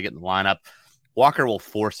they've been trying to get in the lineup. Walker will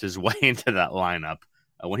force his way into that lineup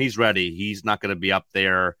when he's ready. He's not going to be up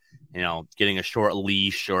there, getting a short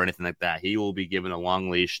leash or anything like that. He will be given a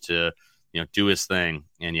long leash to do his thing.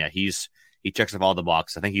 And yeah, he checks off all the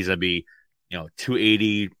boxes. I think he's going to be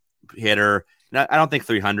 280 hitter. Now, I don't think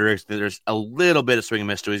 300. There's a little bit of swing and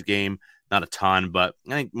miss to his game. Not a ton, but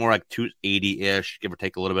I think more like 280-ish, give or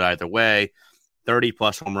take a little bit either way.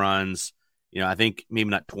 30-plus home runs. I think maybe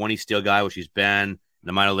not 20 steal guy, which he's been in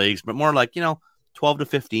the minor leagues, but more like, 12 to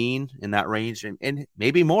 15 in that range, and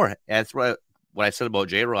maybe more. That's what I said about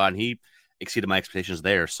J-Rod. He exceeded my expectations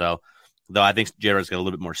there. So, though I think J-Rod's got a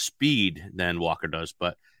little bit more speed than Walker does,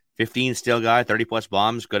 but 15 steal guy, 30-plus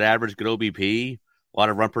bombs, good average, good OBP, a lot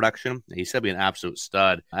of run production. He's going to be an absolute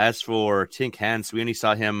stud. As for Tink Hence, we only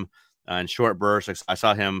saw him in short bursts. I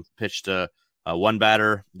saw him pitch to one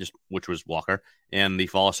batter, which was Walker, in the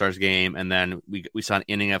Fall Stars game, and then we saw an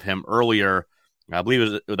inning of him earlier. I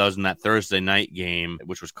believe that was in that Thursday night game,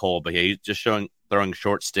 which was cold. But yeah, he's just throwing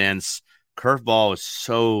short stints. Curveball was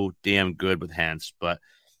so damn good with Hence. But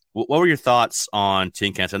what were your thoughts on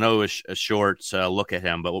Tink Hence? I know it was a short look at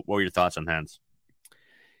him, but what were your thoughts on Hence?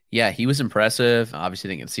 Yeah, he was impressive. Obviously,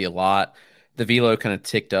 they can see a lot. The velo kind of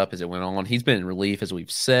ticked up as it went on. He's been in relief, as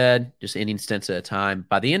we've said, just inning stints at a time.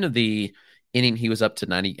 By the end of the inning, he was up to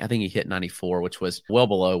 90. I think he hit 94, which was well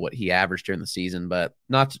below what he averaged during the season, but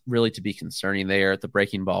not really to be concerning there. The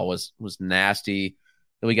breaking ball was nasty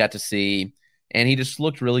that we got to see, and he just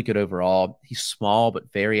looked really good overall. He's small,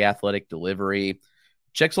 but very athletic delivery.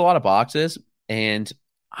 Checks a lot of boxes, and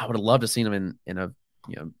I would have loved to seen him in a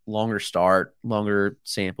longer start, longer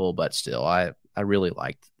sample, but still, I really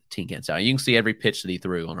liked Tink Hence out. You can see every pitch that he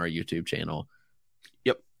threw on our YouTube channel.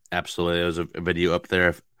 Yep, absolutely. There was a video up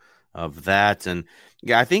there of that, and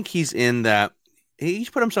yeah, I think he's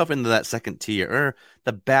put himself into that second tier, or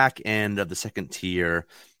the back end of the second tier,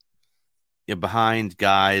 behind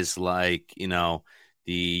guys like the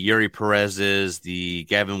Yuri Perez's, the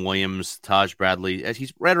Gavin Williams, Taj Bradley.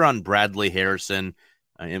 He's right around Bradley, Harrison,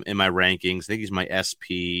 in my rankings. I think he's my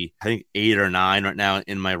SP, I think 8 or 9 right now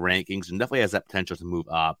in my rankings, and definitely has that potential to move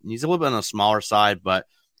up. And he's a little bit on the smaller side, but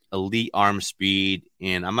elite arm speed.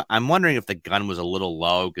 And I'm wondering if the gun was a little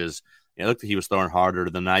low because it looked like he was throwing harder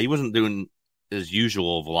than that. He wasn't doing his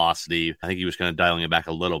usual velocity. I think he was kind of dialing it back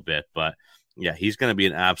a little bit, but yeah, he's going to be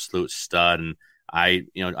an absolute stud. And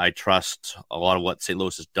I trust a lot of what St.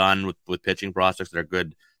 Louis has done with pitching prospects. They're a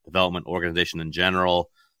good development organization in general.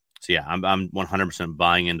 So yeah, I'm 100%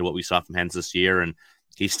 buying into what we saw from Hens this year, and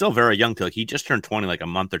he's still very young. He just turned 20 like a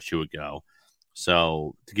month or two ago.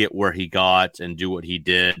 So to get where he got and do what he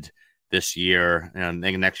did this year, and I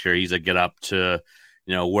think next year he's a get up to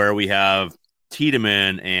where we have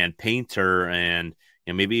Tiedemann and Painter and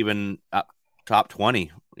maybe even up top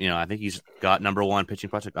 20. I think he's got number one pitching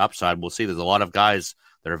prospect upside. We'll see. There's a lot of guys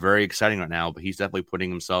that are very exciting right now, but he's definitely putting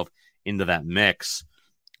himself into that mix.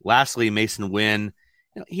 Lastly, Masyn Winn.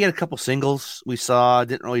 He had a couple singles we saw,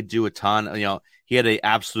 didn't really do a ton. He had an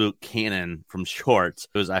absolute cannon from short.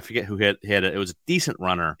 I forget who hit it. It was a decent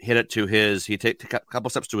runner. Hit it to he took a couple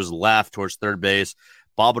steps to his left towards third base,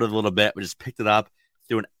 bobbled it a little bit, but just picked it up,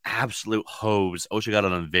 threw an absolute hose. I wish I got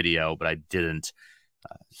it on video, but I didn't.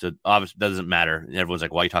 So obviously that doesn't matter. Everyone's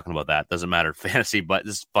like, why are you talking about that? Doesn't matter. Fantasy, but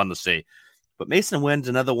this is fun to see. But Masyn Winn's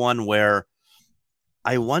another one where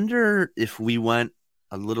I wonder if we went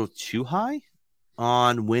a little too high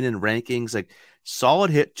on Winn and rankings. Like,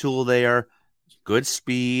 solid hit tool there, good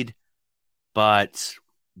speed, but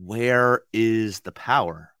where is the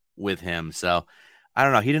power with him? So I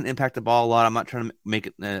don't know. He didn't impact the ball a lot. I'm not trying to make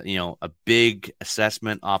it a big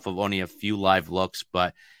assessment off of only a few live looks,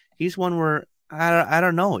 but he's one where I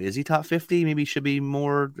don't know. Is he top 50? Maybe he should be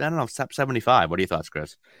more, I don't know, top 75. What are your thoughts,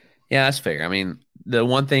 Chris? Yeah, that's fair. I mean, the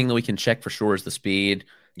one thing that we can check for sure is the speed.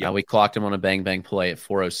 Yeah, we clocked him on a bang play at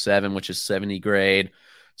 407, which is 70 grade.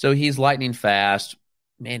 So he's lightning fast.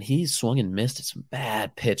 Man, he's swung and missed at some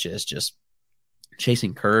bad pitches, just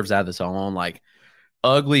chasing curves out of the zone, like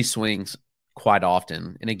ugly swings quite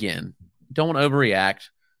often. And again, don't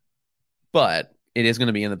overreact, but it is going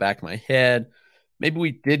to be in the back of my head. Maybe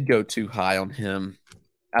we did go too high on him.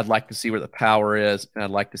 I'd like to see where the power is, and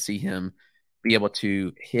I'd like to see him be able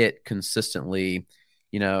to hit consistently,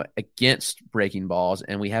 against breaking balls,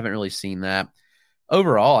 and we haven't really seen that.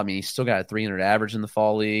 Overall, I mean, he's still got a 300 average in the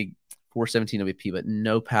fall league, 417 OBP, but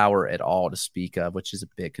no power at all to speak of, which is a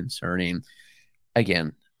bit concerning.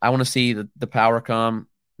 Again, I want to see the power come.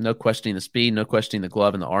 No questioning the speed, no questioning the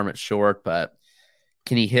glove and the arm at short, but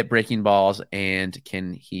can he hit breaking balls and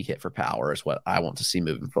can he hit for power is what I want to see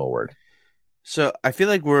moving forward. So I feel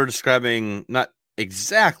like we're describing not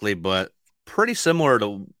exactly, but pretty similar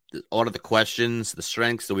to a lot of the questions, the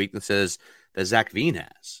strengths, the weaknesses that Zach Veen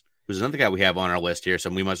has, who's another guy we have on our list here. So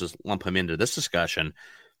we might as well lump him into this discussion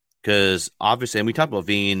because obviously, and we talked about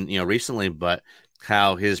Veen, recently, but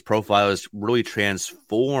how his profile is really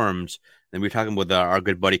transformed. And we were talking with our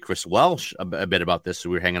good buddy Chris Welsh a bit about this. So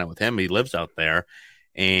we were hanging out with him. He lives out there.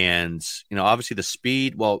 And, obviously the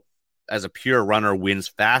speed, well, as a pure runner, wins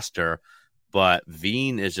faster, but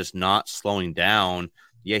Veen is just not slowing down.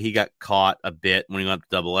 Yeah, he got caught a bit when he went up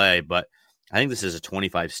to AA, but I think this is a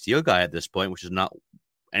 25 steal guy at this point, which is not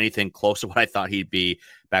anything close to what I thought he'd be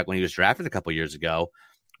back when he was drafted a couple years ago.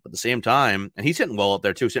 But at the same time, and he's hitting well up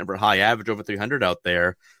there too, hitting for a high average over 300 out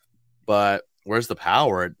there. But where's the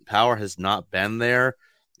power? Power has not been there.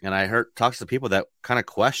 And I talks to people that kind of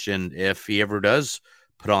questioned if he ever does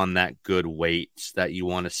put on that good weight that you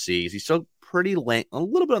want to see. He's still pretty lank, a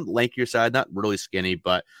little bit on the lankier side, not really skinny,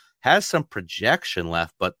 but has some projection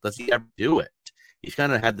left. But does he ever do it? He's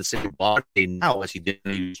kind of had the same body now as he did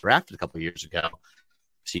when he was drafted a couple of years ago.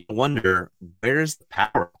 So you wonder, where's the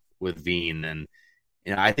power with Veen? And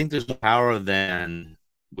I think there's more power than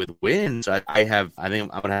with Winn. So I think I'm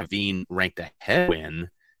gonna have Veen ranked ahead of Winn.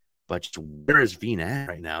 But just where is Veen at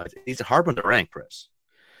right now? He's a hard one to rank, Chris.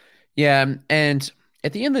 Yeah, and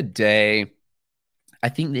at the end of the day, I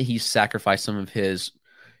think that he's sacrificed some of his,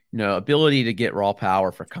 ability to get raw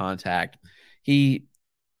power for contact. He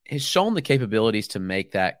has shown the capabilities to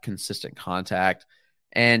make that consistent contact,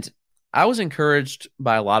 and I was encouraged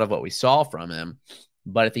by a lot of what we saw from him.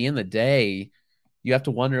 But at the end of the day, you have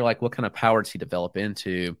to wonder, like, what kind of power does he develop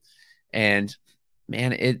into? And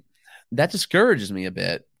man, that discourages me a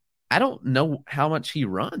bit. I don't know how much he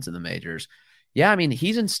runs in the majors. Yeah, I mean,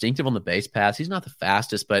 he's instinctive on the base pass. He's not the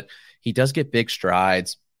fastest, but he does get big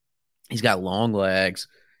strides. He's got long legs.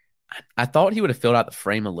 I thought he would have filled out the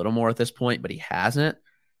frame a little more at this point, but he hasn't.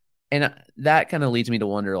 And that kind of leads me to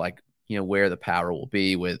wonder, like, where the power will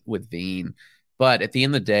be with Veen. But at the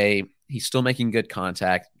end of the day, he's still making good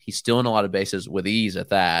contact. He's still in a lot of bases with ease at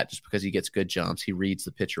that, just because he gets good jumps. He reads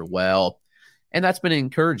the pitcher well, and that's been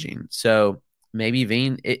encouraging. So maybe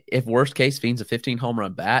Veen, if worst case, Veen's a 15 home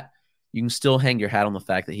run bat, you can still hang your hat on the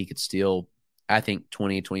fact that he could steal, I think,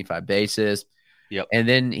 20, 25 bases. Yep. And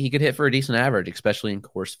then he could hit for a decent average, especially in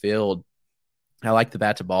Coors Field. I like the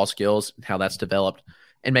bat to ball skills, how that's developed,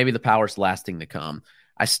 and maybe the power's the last thing to come.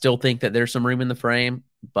 I still think that there's some room in the frame,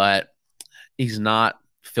 but he's not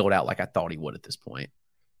filled out like I thought he would at this point.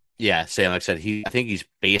 Yeah, Sam, like I said, I think he's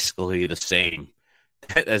basically the same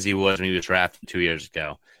as he was when he was drafted 2 years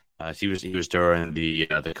ago. He was during the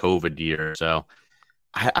COVID year, so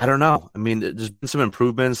I don't know. I mean, there's been some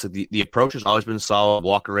improvements. The approach has always been solid.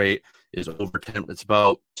 Walk rate is over 10. It's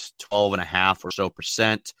about 12.5% or so.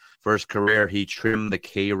 For his career, he trimmed the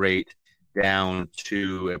K rate down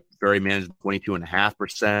to a very manageable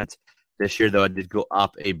 22.5%. This year, though, it did go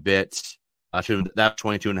up a bit. To that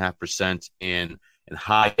 22.5% in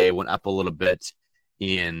high A, went up a little bit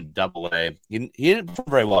in double A. He didn't perform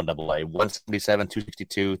very well in double A. 177,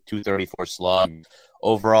 262, 234 slug.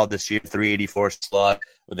 Overall this year, 384 slug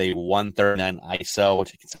with a 139 ISO,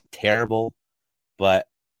 which is terrible. But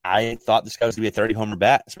I thought this guy was going to be a 30 homer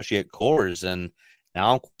bat, especially at Coors, and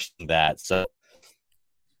now I'm questioning that. So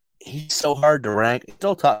he's so hard to rank. He's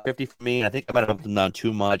still top 50 for me. I think I might have bumped him down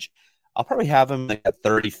too much. I'll probably have him like a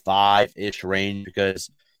 35-ish range, because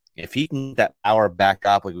if he can get that power back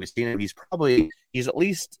up like we've seen him, he's probably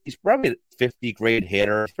a 50 grade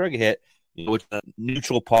hitter. He's probably hit, which the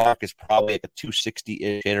neutral park is probably like a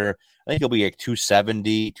 260-ish hitter. I think he'll be like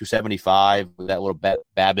 270, 275 with that little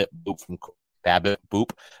Babbitt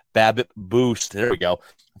boost. There we go,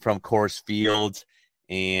 from Coors Field.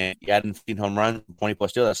 And he had 15 home runs, 20 plus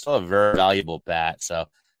steals. That's still a very valuable bat. So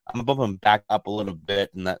I'm going to bump him back up a little bit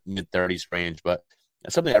in that mid-30s range, but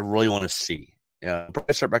that's something I really want to see. I'll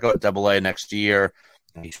probably start back out at Double-A next year.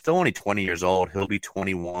 He's still only 20 years old. He'll be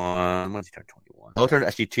 21. When does he turn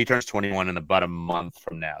 21? He turns 21 in about a month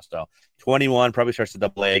from now. So 21, probably starts at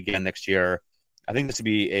Double-A again next year. I think this would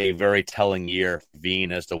be a very telling year for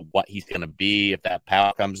Veen as to what he's going to be, if that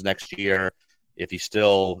power comes next year, if he's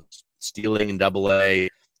still stealing in Double-A.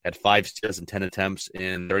 Had 5 steals and 10 attempts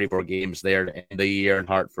in 34 games there to end the year in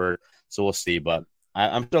Hartford. So we'll see. But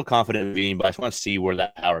I'm still confident in Veen, but I just want to see where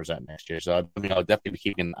that power is at next year. So I'll definitely be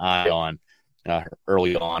keeping an eye on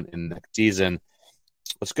early on in the season.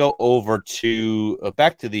 Let's go over to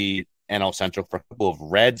back to the NL Central for a couple of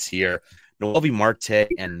Reds here. Noelvi Marte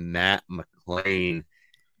and Matt McLain.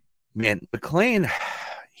 Man, McLain,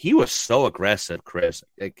 he was so aggressive, Chris.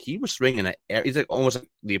 Like, he was swinging he's like almost like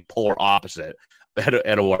the polar opposite of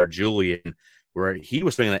Edouard Julien, where he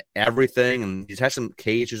was swinging at everything, and he's had some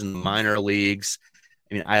cages in the minor leagues.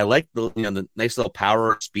 I mean, I like the nice little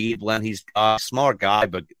power speed blend. He's a smaller guy,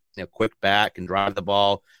 but quick back and drive the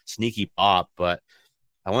ball, sneaky pop. But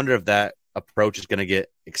I wonder if that approach is going to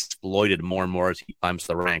get exploited more and more as he climbs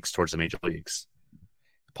the ranks towards the major leagues.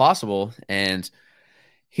 Possible, and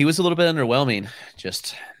he was a little bit underwhelming.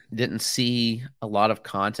 Just didn't see a lot of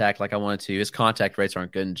contact like I wanted to. His contact rates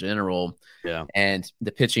aren't good in general. Yeah. And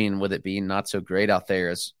the pitching, with it being not so great out there,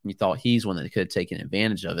 as you thought he's one that could have taken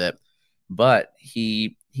advantage of it. But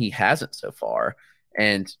he hasn't so far.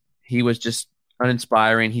 And he was just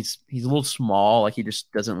uninspiring. He's a little small. Like, he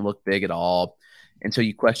just doesn't look big at all. And so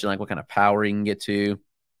you question, like, what kind of power he can get to,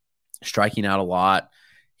 striking out a lot.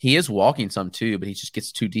 He is walking some too, but he just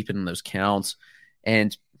gets too deep in those counts.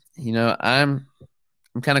 And,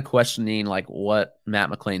 I'm kind of questioning, like, what Matt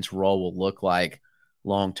McLain's role will look like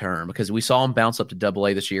long term, because we saw him bounce up to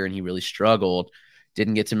Double-A this year and he really struggled.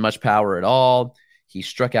 Didn't get to much power at all. He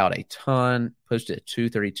struck out a ton, posted a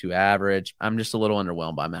 232 average. I'm just a little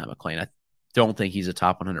underwhelmed by Matt McLain. I don't think he's a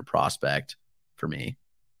top 100 prospect for me.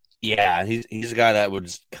 Yeah, he's a guy that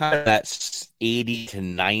was kind of that 80 to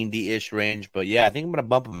 90-ish range. But, yeah, I think I'm going to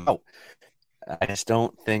bump him out. I just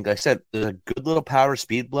don't think – like I said, there's a good little power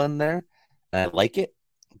speed blend there. I like it.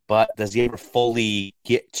 But does he ever fully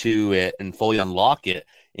get to it and fully unlock it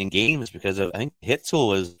in games? Because I think hit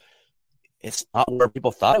tool it's not where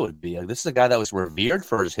people thought it would be. Like, this is a guy that was revered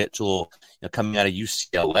for his hit tool, coming out of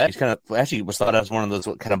UCLA. He's kind of actually was thought as one of those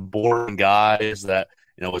kind of boring guys that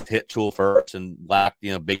was hit tool first and lacked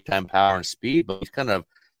big time power and speed. But he's kind of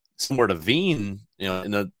similar to Veen,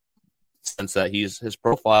 in the sense that his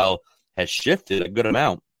profile has shifted a good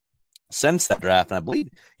amount since that draft. And I believe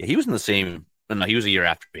he was in the same. No, he was a year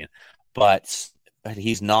after Veen, but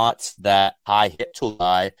he's not that high hit tool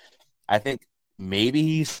guy. I think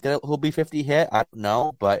maybe he'll be 50 hit. I don't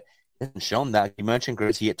know, but he hasn't shown that. You mentioned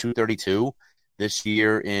Chris, he hit 232 this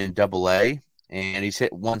year in Double-A, and he's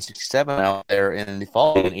hit 167 out there in the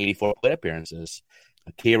fall in 84 plate appearances.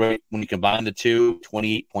 A K rate, when you combine the two,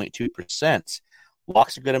 28.2%.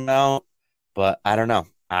 Walks a good amount, but I don't know.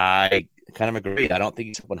 I kind of agree. I don't think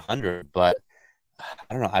he's 100, but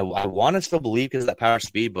I don't know. I want to still believe because of that power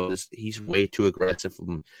speed, but he's way too aggressive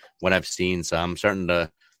from what I've seen. So I'm starting to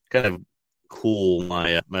kind of cool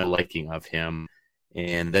my liking of him.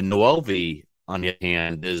 And then Noelvi, on the other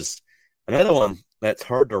hand, is another one that's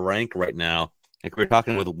hard to rank right now. Like we were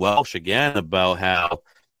talking with Welsh again about how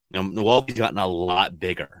Noelvi's gotten a lot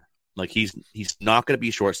bigger. Like he's not going to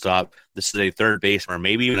be shortstop. This is a third baseman, or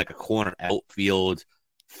maybe even like a corner outfield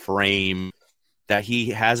frame that he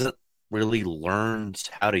hasn't really learned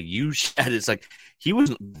how to use yet. It's like he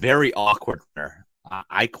was very awkward there.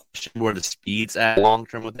 I question where the speed's at long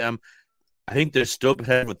term with him. I think there's still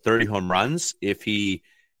potential with 30 home runs if he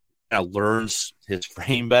learns his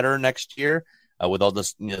frame better next year with all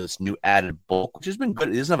this this new added bulk, which has been good.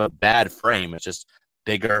 He doesn't have a bad frame. It's just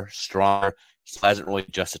bigger, stronger. Still hasn't really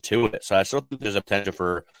adjusted to it. So I still think there's a potential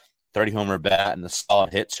for 30 homer bat and a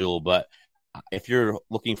solid hit tool. But if you're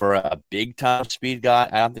looking for a big time speed guy,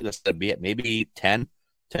 I don't think that's going to be it. Maybe 10,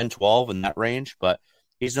 12 in that range. But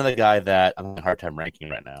he's another guy that I'm having a hard time ranking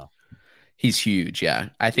right now. He's huge, yeah.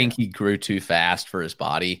 I think he grew too fast for his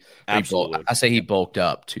body. Absolutely. I say he bulked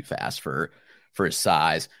up too fast for his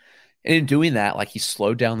size. And in doing that, like he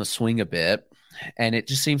slowed down the swing a bit. And it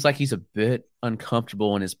just seems like he's a bit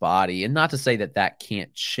uncomfortable in his body. And not to say that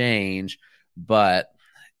can't change, but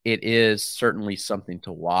it is certainly something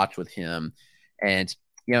to watch with him. And,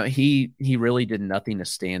 he really did nothing to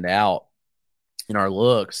stand out in our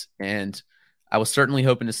looks. And I was certainly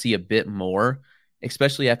hoping to see a bit more,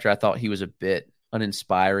 especially after I thought he was a bit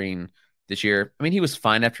uninspiring this year. I mean, he was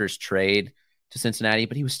fine after his trade to Cincinnati,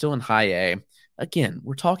 but he was still in high A. Again,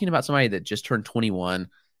 we're talking about somebody that just turned 21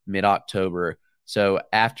 mid-October. So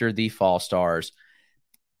after the fall stars,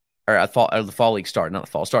 or the fall league started, not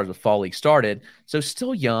the fall stars, the fall league started. So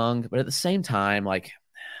still young, but at the same time, like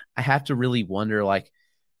I have to really wonder like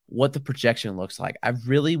what the projection looks like. I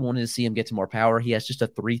really wanted to see him get to more power. He has just a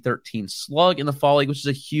 313 slug in the fall league, which is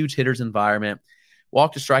a huge hitter's environment.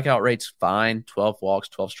 Walk to strikeout rate's fine, 12 walks,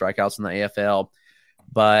 12 strikeouts in the AFL.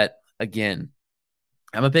 But again,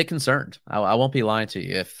 I'm a bit concerned. I won't be lying to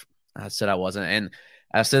you if I said I wasn't. And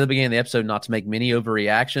I said at the beginning of the episode not to make many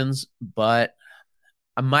overreactions, but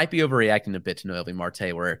I might be overreacting a bit to Noelvi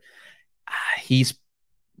Marte, where he's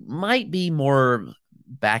might be more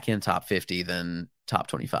back in top 50 than top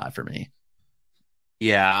 25 for me.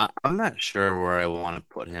 Yeah, I'm not sure where I want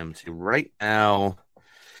to put him to right now.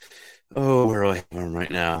 Oh, where do I have him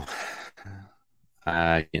right now?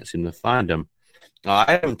 I can't seem to find him.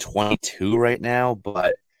 I have him 22 right now,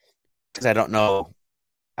 but because I don't know,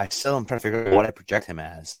 I still am trying to figure out what I project him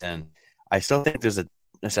as, and I still think there's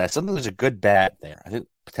a good bat there. I think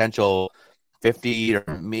potential 50 or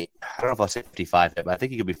I don't know if I'll say 55 hit, but I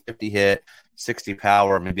think he could be 50 hit, 60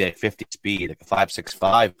 power, maybe like 50 speed, like a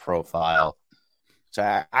 5.65 profile.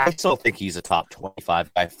 So I still think he's a top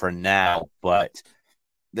 25 guy for now, but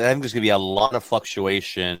I think there's going to be a lot of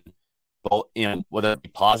fluctuation, both whether it be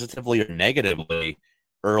positively or negatively,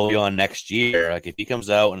 early on next year. Like if he comes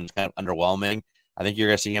out and it's kind of underwhelming, I think you're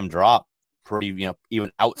going to see him drop pretty,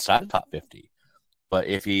 even outside the top 50. But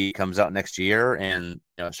if he comes out next year and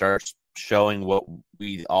starts showing what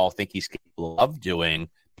we all think he's capable of doing,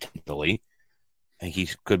 potentially, I think he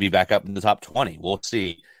could be back up in the top 20. We'll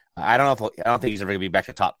see. I don't think he's ever going to be back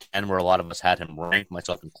to top 10, where a lot of us had him ranked,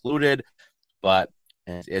 myself included. But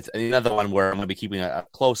it's another one where I'm going to be keeping a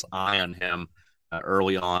close eye on him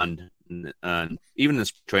early on, even in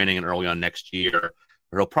this training and early on next year.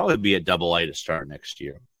 He'll probably be a AA to start next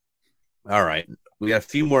year. All right. We got a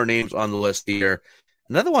few more names on the list here.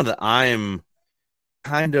 Another one that I'm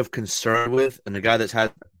kind of concerned with, and a guy that's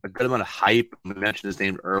had a good amount of hype, we mentioned his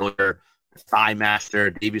name earlier, Thigh Master,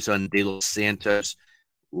 Davison De Los Santos.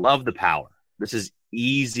 Love the power. This is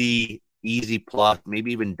easy plus,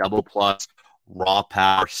 maybe even double plus, raw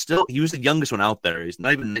power. Still, he was the youngest one out there. He's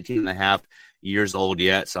not even 19 and a half years old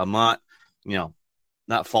yet, so I'm not,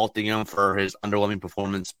 not faulting him for his underwhelming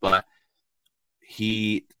performance, but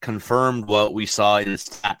he confirmed what we saw in his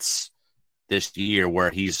stats this year,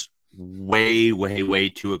 where he's way, way, way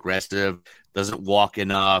too aggressive, doesn't walk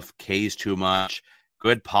enough, Ks too much,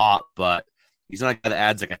 good pop, but he's not a guy that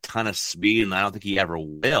adds like a ton of speed, and I don't think he ever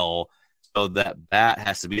will. So that bat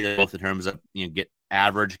has to be there both in terms of get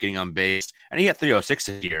average, getting on base, and he got 306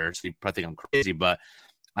 this year, so you probably think I'm crazy, but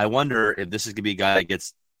I wonder if this is going to be a guy that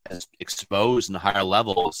gets as exposed in the higher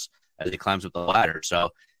levels as he climbs up the ladder. So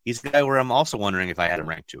he's a guy where I'm also wondering if I had him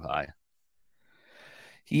ranked too high.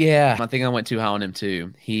 Yeah, I think I went too high on him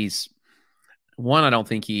too. He's one, I don't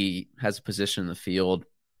think he has a position in the field.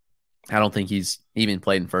 I don't think he's even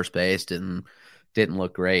played in first base. Didn't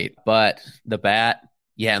look great. But the bat,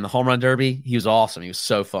 yeah, in the home run derby, he was awesome. He was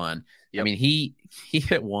so fun. Yep. I mean, he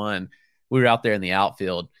hit one. We were out there in the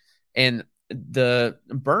outfield, and the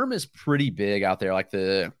berm is pretty big out there, like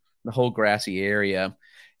the whole grassy area.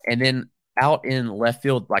 And then out in left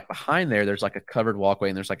field, like behind there's like a covered walkway,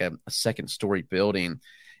 and there's like a second-story building.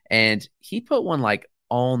 And he put one like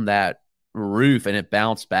on that roof, and it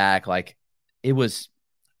bounced back. Like it was,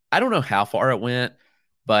 I don't know how far it went,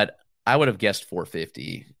 but I would have guessed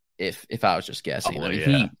 450 if I was just guessing. Oh, I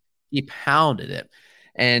mean, he pounded it.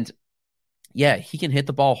 And yeah, he can hit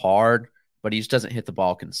the ball hard, but he just doesn't hit the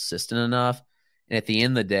ball consistent enough. And at the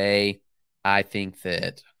end of the day, I think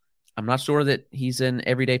that I'm not sure that he's an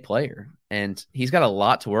everyday player. And he's got a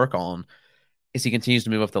lot to work on as he continues to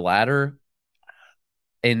move up the ladder.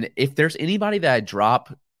 And if there's anybody that I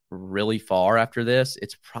drop really far after this,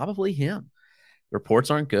 it's probably him.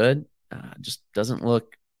 Reports aren't good. Just doesn't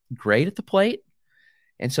look great at the plate.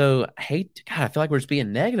 And so I feel like we're just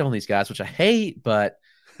being negative on these guys, which I hate, but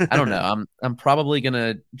I don't know. I'm probably going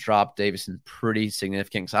to drop Davison pretty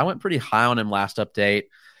significant because I went pretty high on him last update.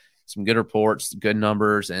 Some good reports, good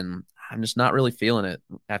numbers, and I'm just not really feeling it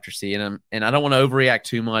after seeing him. And I don't want to overreact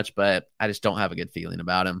too much, but I just don't have a good feeling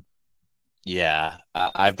about him. Yeah,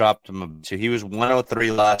 I've dropped him. So he was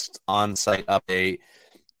 103 last on-site update.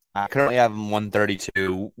 I currently have him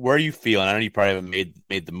 132. Where are you feeling? I know you probably haven't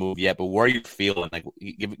made the move yet, but where are you feeling? Like,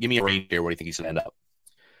 give me a range here. Where do you think he's going to end up?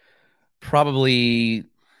 Probably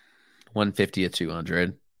 150 to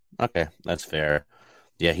 200. Okay, that's fair.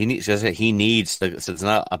 Yeah, he needs. So it's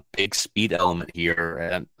not a big speed element here.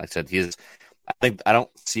 And like I said, I don't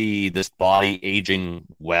see this body aging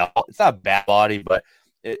well. It's not a bad body, but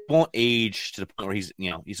it won't age to the point where he's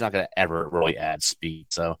not going to ever really add speed.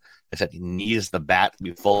 So like I said, he needs the bat to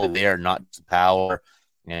be fully there, not just power.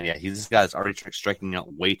 And yeah, this guy's already striking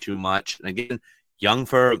out way too much. And again, young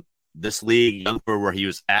for this league, young for where he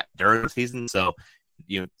was at during the season. So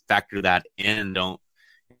factor that in.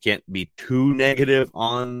 Can't be too negative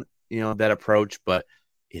on that approach, but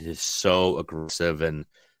it is so aggressive, and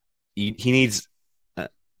he needs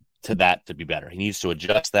to be better. He needs to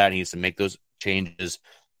adjust that. He needs to make those changes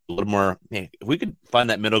a little more. Man, if we could find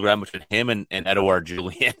that middle ground between him and Edouard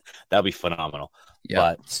Julien, that'd be phenomenal.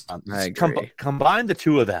 Yeah, but combine the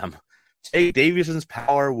two of them. Take Davison's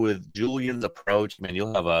power with Julian's approach. Man,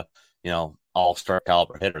 you'll have a all-star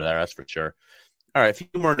caliber hitter there. That's for sure. All right, a few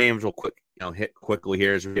more names real quick. Hit quickly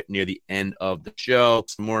here as we get near the end of the show.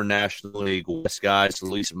 Some more National League West guys.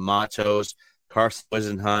 Luis Matos, Carson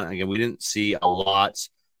Whisenhunt. Again, we didn't see a lot.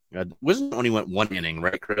 Whisenhunt only went one inning,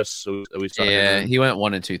 right, Chris? So he went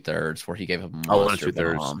 1 2/3 where he gave him 1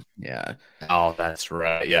 2/3. Yeah. Oh, that's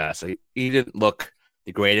right. Yeah, so he didn't look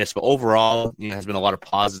the greatest, but overall, has been a lot of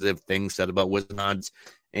positive things said about Whisenhunt,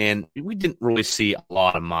 and we didn't really see a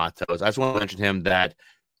lot of Matos. I just want to mention him that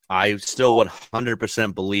I still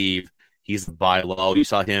 100% believe he's the buy low. You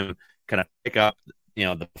saw him kind of pick up,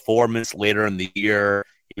 the performance later in the year.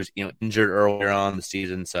 He was, injured earlier on in the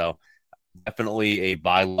season, so definitely a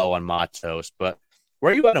buy low on Matos. But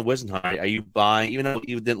where are you at on Whisenhunt? Are you buying, even though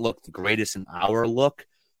he didn't look the greatest in our look,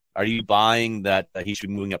 are you buying that he should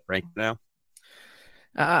be moving up rank now?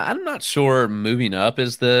 I'm not sure moving up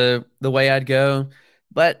is the way I'd go.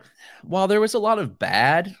 But while there was a lot of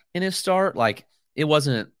bad in his start, like it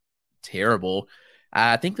wasn't terrible.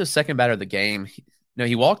 I think the second batter of the game,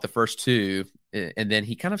 he walked the first two, and then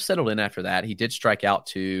he kind of settled in after that. He did strike out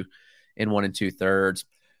 2 in 1 2/3.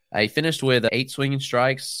 He finished with 8 swinging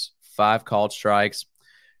strikes, 5 called strikes.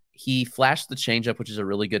 He flashed the changeup, which is a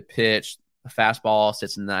really good pitch. The fastball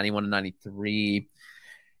sits 91 to 93.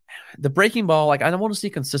 The breaking ball, I don't want to see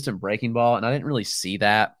consistent breaking ball, and I didn't really see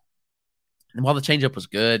that. And while the changeup was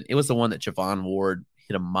good, it was the one that Javon Ward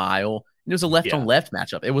hit a mile. It was a left-on-left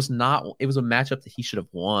matchup. It was a matchup that he should have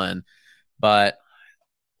won, but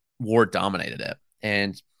Ward dominated it.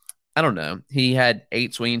 And I don't know. He had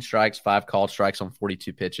 8 swinging strikes, 5 called strikes on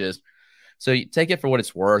 42 pitches. So you take it for what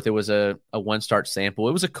it's worth. It was a one-start sample.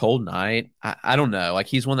 It was a cold night. I don't know.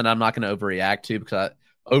 He's one that I'm not going to overreact to because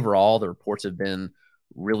overall the reports have been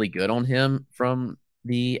really good on him from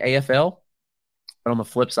the AFL. But on the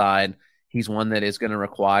flip side, he's one that is going to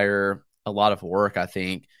require a lot of work, I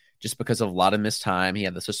think, just because of a lot of missed time. He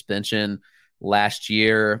had the suspension last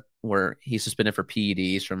year where he's suspended for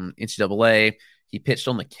PEDs from NCAA. He pitched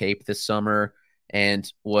on the Cape this summer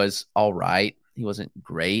and was all right. He wasn't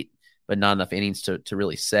great, but not enough innings to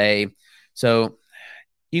really say. So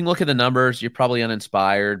you can look at the numbers. You're probably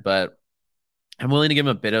uninspired, but I'm willing to give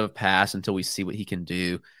him a bit of a pass until we see what he can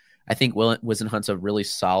do. I think Whisenhunt's a really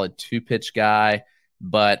solid 2-pitch guy,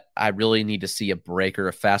 but I really need to see a breaker,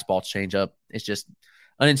 a fastball changeup. It's just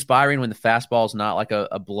uninspiring when the fastball is not like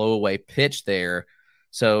a blowaway pitch there.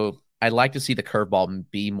 So I'd like to see the curveball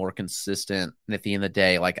be more consistent. And at the end of the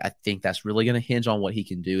day, like, I think that's really going to hinge on what he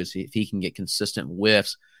can do, is if he can get consistent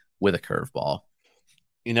whiffs with a curveball.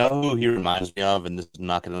 You know who he reminds me of, and this is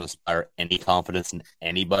not going to inspire any confidence in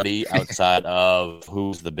anybody outside of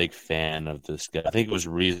who's the big fan of this guy. I think it was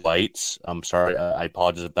Reese Lights. I'm sorry. I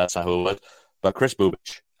apologize if that's not who it was. But Chris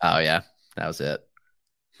Bubich. Oh, yeah. That was it.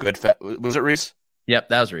 Good. Was it Reese? Yep,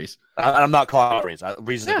 that was Reese. I'm not calling out Reese.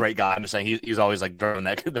 Reese is a great guy. I'm just saying he's always like during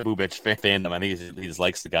the Bubich fandom. I think he just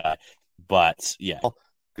likes the guy. But, yeah,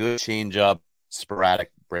 good changeup,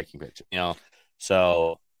 sporadic breaking pitch.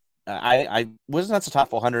 So – I wasn't that's a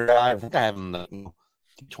top 400 guy. I think I have him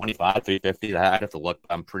 25, 350. I'd have to look.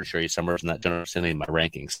 I'm pretty sure he's somewhere in that general vicinity in my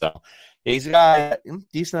rankings. So he's a guy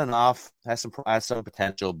decent enough, has some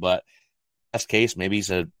potential, but best case, maybe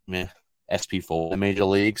he's a SP4 in major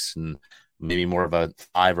leagues and maybe more of a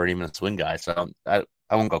 5 or even a swing guy. So I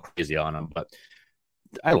won't go crazy on him, but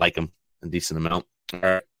I like him a decent amount. All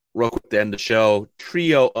right, real quick to end the show,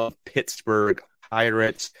 trio of Pittsburgh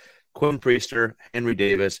Pirates: Quinn Priester, Henry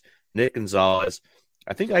Davis, Nick Gonzalez.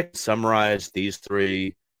 I think I summarized these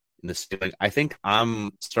three in the ceiling. I think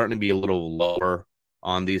I'm starting to be a little lower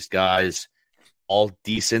on these guys. All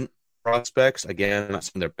decent prospects. Again, I'm not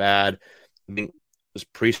saying they're bad. I think this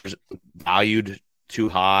Priester's valued too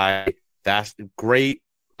high. That's great.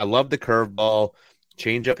 I love the curveball.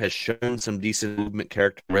 Changeup has shown some decent movement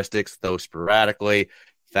characteristics, though sporadically.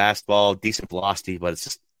 Fastball, decent velocity, but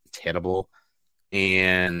it's hittable.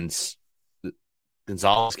 And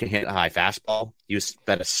Gonzalez can hit a high fastball. He was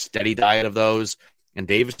fed a steady diet of those. And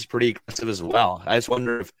Davis is pretty aggressive as well. I just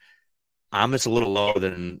wonder if I'm just a little lower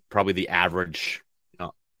than probably the average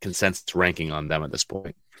consensus ranking on them at this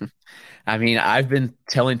point. I mean, I've been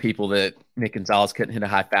telling people that Nick Gonzalez couldn't hit a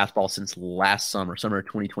high fastball since last summer of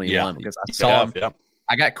 2021, because I saw him. Yeah.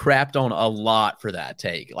 I got crapped on a lot for that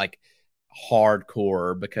take, like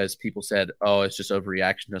hardcore, because people said, oh, it's just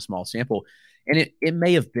overreaction to a small sample. And it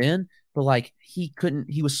may have been, but like he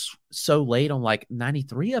was so late on like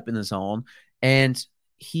 93 up in the zone, and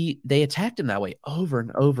they attacked him that way over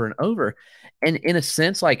and over and over. And in a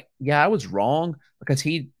sense, like, yeah, I was wrong, because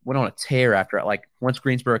he went on a tear after it. Like once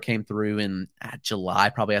Greensboro came through in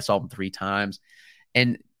July, probably I saw him 3 times,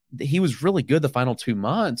 and he was really good the final 2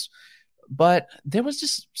 months. But there was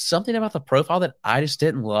just something about the profile that I just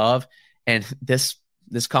didn't love. And this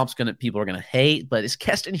comp's people are gonna hate, but it's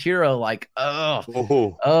Keston Hiura. Like, I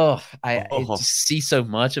just see so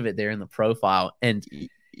much of it there in the profile, and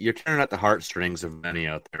you're turning out the heartstrings of many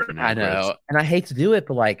out there. I know, and I hate to do it,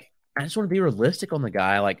 but like, I just want to be realistic on the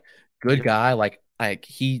guy. Like, good guy. Like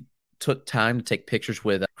he took time to take pictures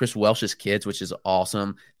with Chris Welsh's kids, which is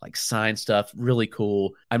awesome. Like, sign stuff, really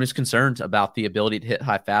cool. I'm just concerned about the ability to hit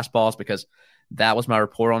high fastballs, because that was my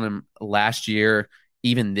report on him last year.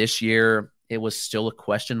 Even this year, it was still a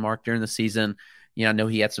question mark during the season. I know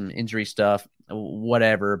he had some injury stuff,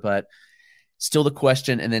 whatever, but still the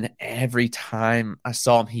question. And then every time I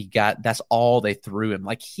saw him, that's all they threw him.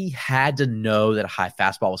 Like, he had to know that a high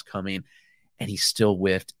fastball was coming, and he still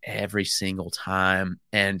whiffed every single time.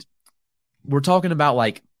 And we're talking about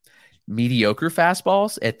like mediocre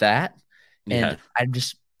fastballs at that. And I'm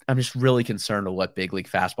just really concerned of what big league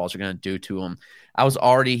fastballs are going to do to him.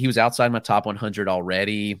 He was outside my top 100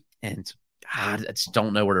 already, and I just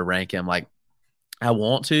don't know where to rank him. Like, I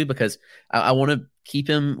want to, because I want to keep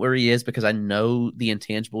him where he is, because I know the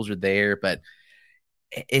intangibles are there, but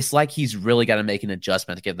it's like he's really got to make an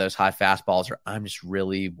adjustment to get those high fastballs, or I'm just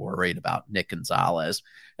really worried about Nick Gonzalez.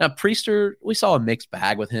 Now, Priester, we saw a mixed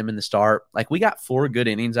bag with him in the start. Like, we got 4 good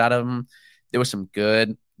innings out of him. There was some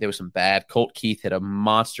good, there was some bad. Colt Keith hit a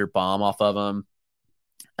monster bomb off of him,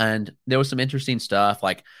 and there was some interesting stuff.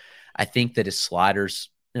 Like, I think that his slider's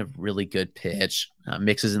a really good pitch,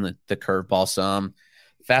 mixes in the curveball some.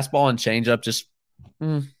 Fastball and changeup just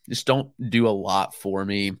don't do a lot for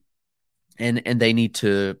me. And they need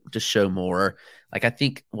to show more. Like, I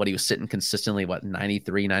think he was sitting consistently,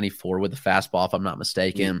 93, 94 with the fastball, if I'm not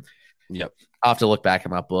mistaken. Yep. I'll have to look back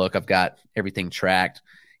at my book. I've got everything tracked.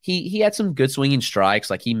 He had some good swinging strikes.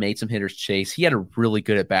 Like, he made some hitters chase. He had a really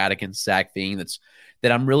good at bat against Zach Veen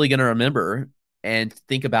that I'm really going to remember and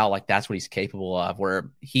think about. Like, that's what he's capable of, where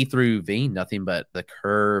he threw Veen nothing but the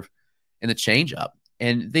curve and the changeup.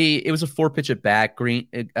 And it was a 4-pitch at bat.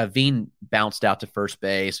 Veen bounced out to first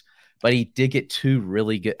base, but he did get 2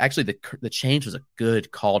 really good. Actually, the change was a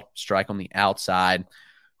good called strike on the outside.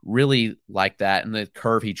 really like that. And the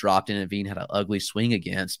curve he dropped in, and Veen had an ugly swing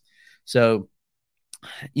against. So,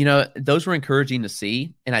 those were encouraging to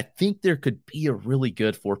see. And I think there could be a really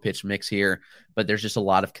good 4-pitch mix here, but there's just a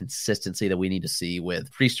lot of consistency that we need to see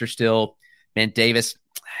with Priester still. Man, Davis,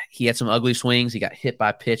 he had some ugly swings. He got hit by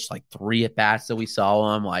a pitch, like 3 at-bats that we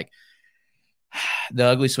saw him. Like, the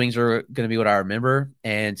ugly swings are going to be what I remember.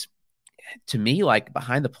 And to me, like,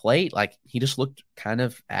 behind the plate, like, he just looked kind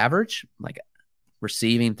of average, like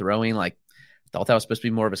receiving, throwing. Like, I thought that was supposed to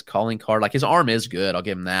be more of his calling card. Like, his arm is good, I'll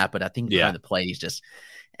give him that, but I think behind the plate, he's just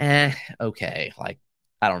okay. Like,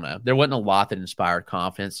 I don't know. There wasn't a lot that inspired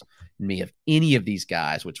confidence in me of any of these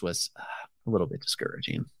guys, which was a little bit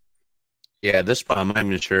discouraging. Yeah, at this point, I'm not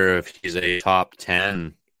even sure if he's a top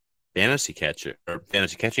 10 fantasy catcher or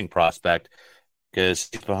fantasy catching prospect, because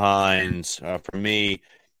he's behind, for me,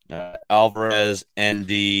 Alvarez,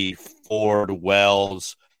 Endy, Ford,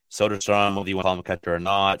 Wells, Soderstrom, whether you want to call him a catcher or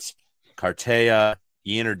not, Cartea,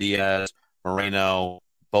 Yeiner Diaz, Moreno,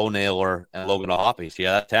 Bo Naylor, and Logan O'Hoppe. So,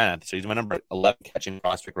 yeah, that's 10. So he's my number 11 catching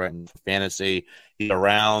prospect right in fantasy. He's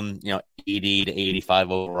around 80 to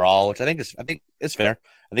 85 overall, which I think is fair.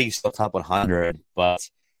 I think he's still top 100, but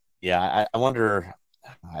yeah, I wonder.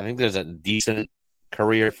 I think there's a decent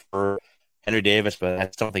career for Henry Davis, but I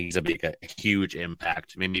don't think he's a huge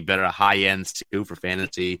impact. Maybe better a high end C2 for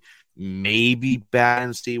fantasy, maybe bad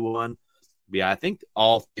in C1. But yeah, I think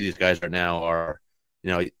all 3 of these guys right now are,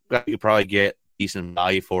 you probably get decent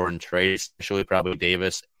value for in trades, especially probably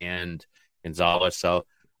Davis and Gonzalez. So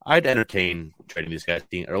I'd entertain trading these guys,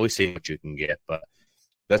 or at least seeing what you can get. But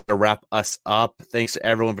that's to wrap us up. Thanks to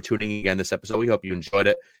everyone for tuning in again this episode. We hope you enjoyed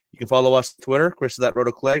it. You can follow us on Twitter. Chris is at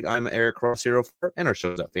RotoClegg. I'm Eric Cross04, and our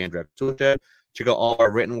show's at Fantrax Toolshed. Check out all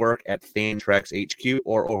our written work at Fantrax HQ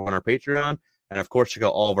or over on our Patreon. And, of course, check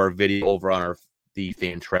out all of our video over on the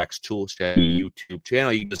Fantrax Toolshed YouTube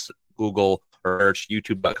channel. You can just Google or search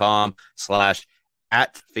youtube.com/@Fantrax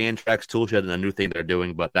Toolshed, and a new thing they're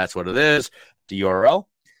doing, but that's what it is, the URL.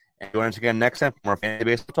 And join us again next time for more fantasy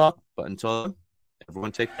baseball talk. But until then,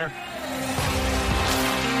 everyone take care.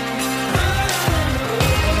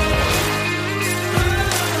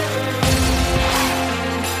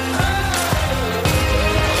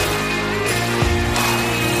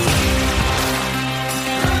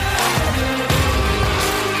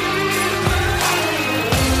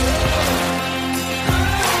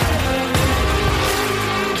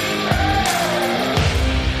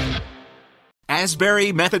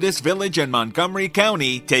 Asbury Methodist Village in Montgomery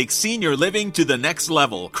County takes senior living to the next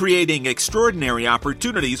level, creating extraordinary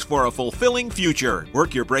opportunities for a fulfilling future.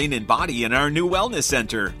 Work your brain and body in our new wellness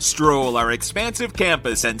center. Stroll our expansive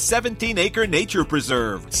campus and 17-acre nature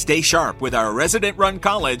preserve. Stay sharp with our resident-run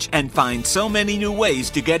college and find so many new ways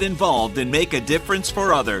to get involved and make a difference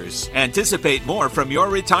for others. Anticipate more from your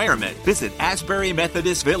retirement. Visit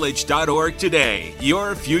AsburyMethodistVillage.org today.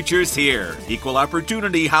 Your future's here. Equal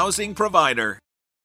opportunity housing provider.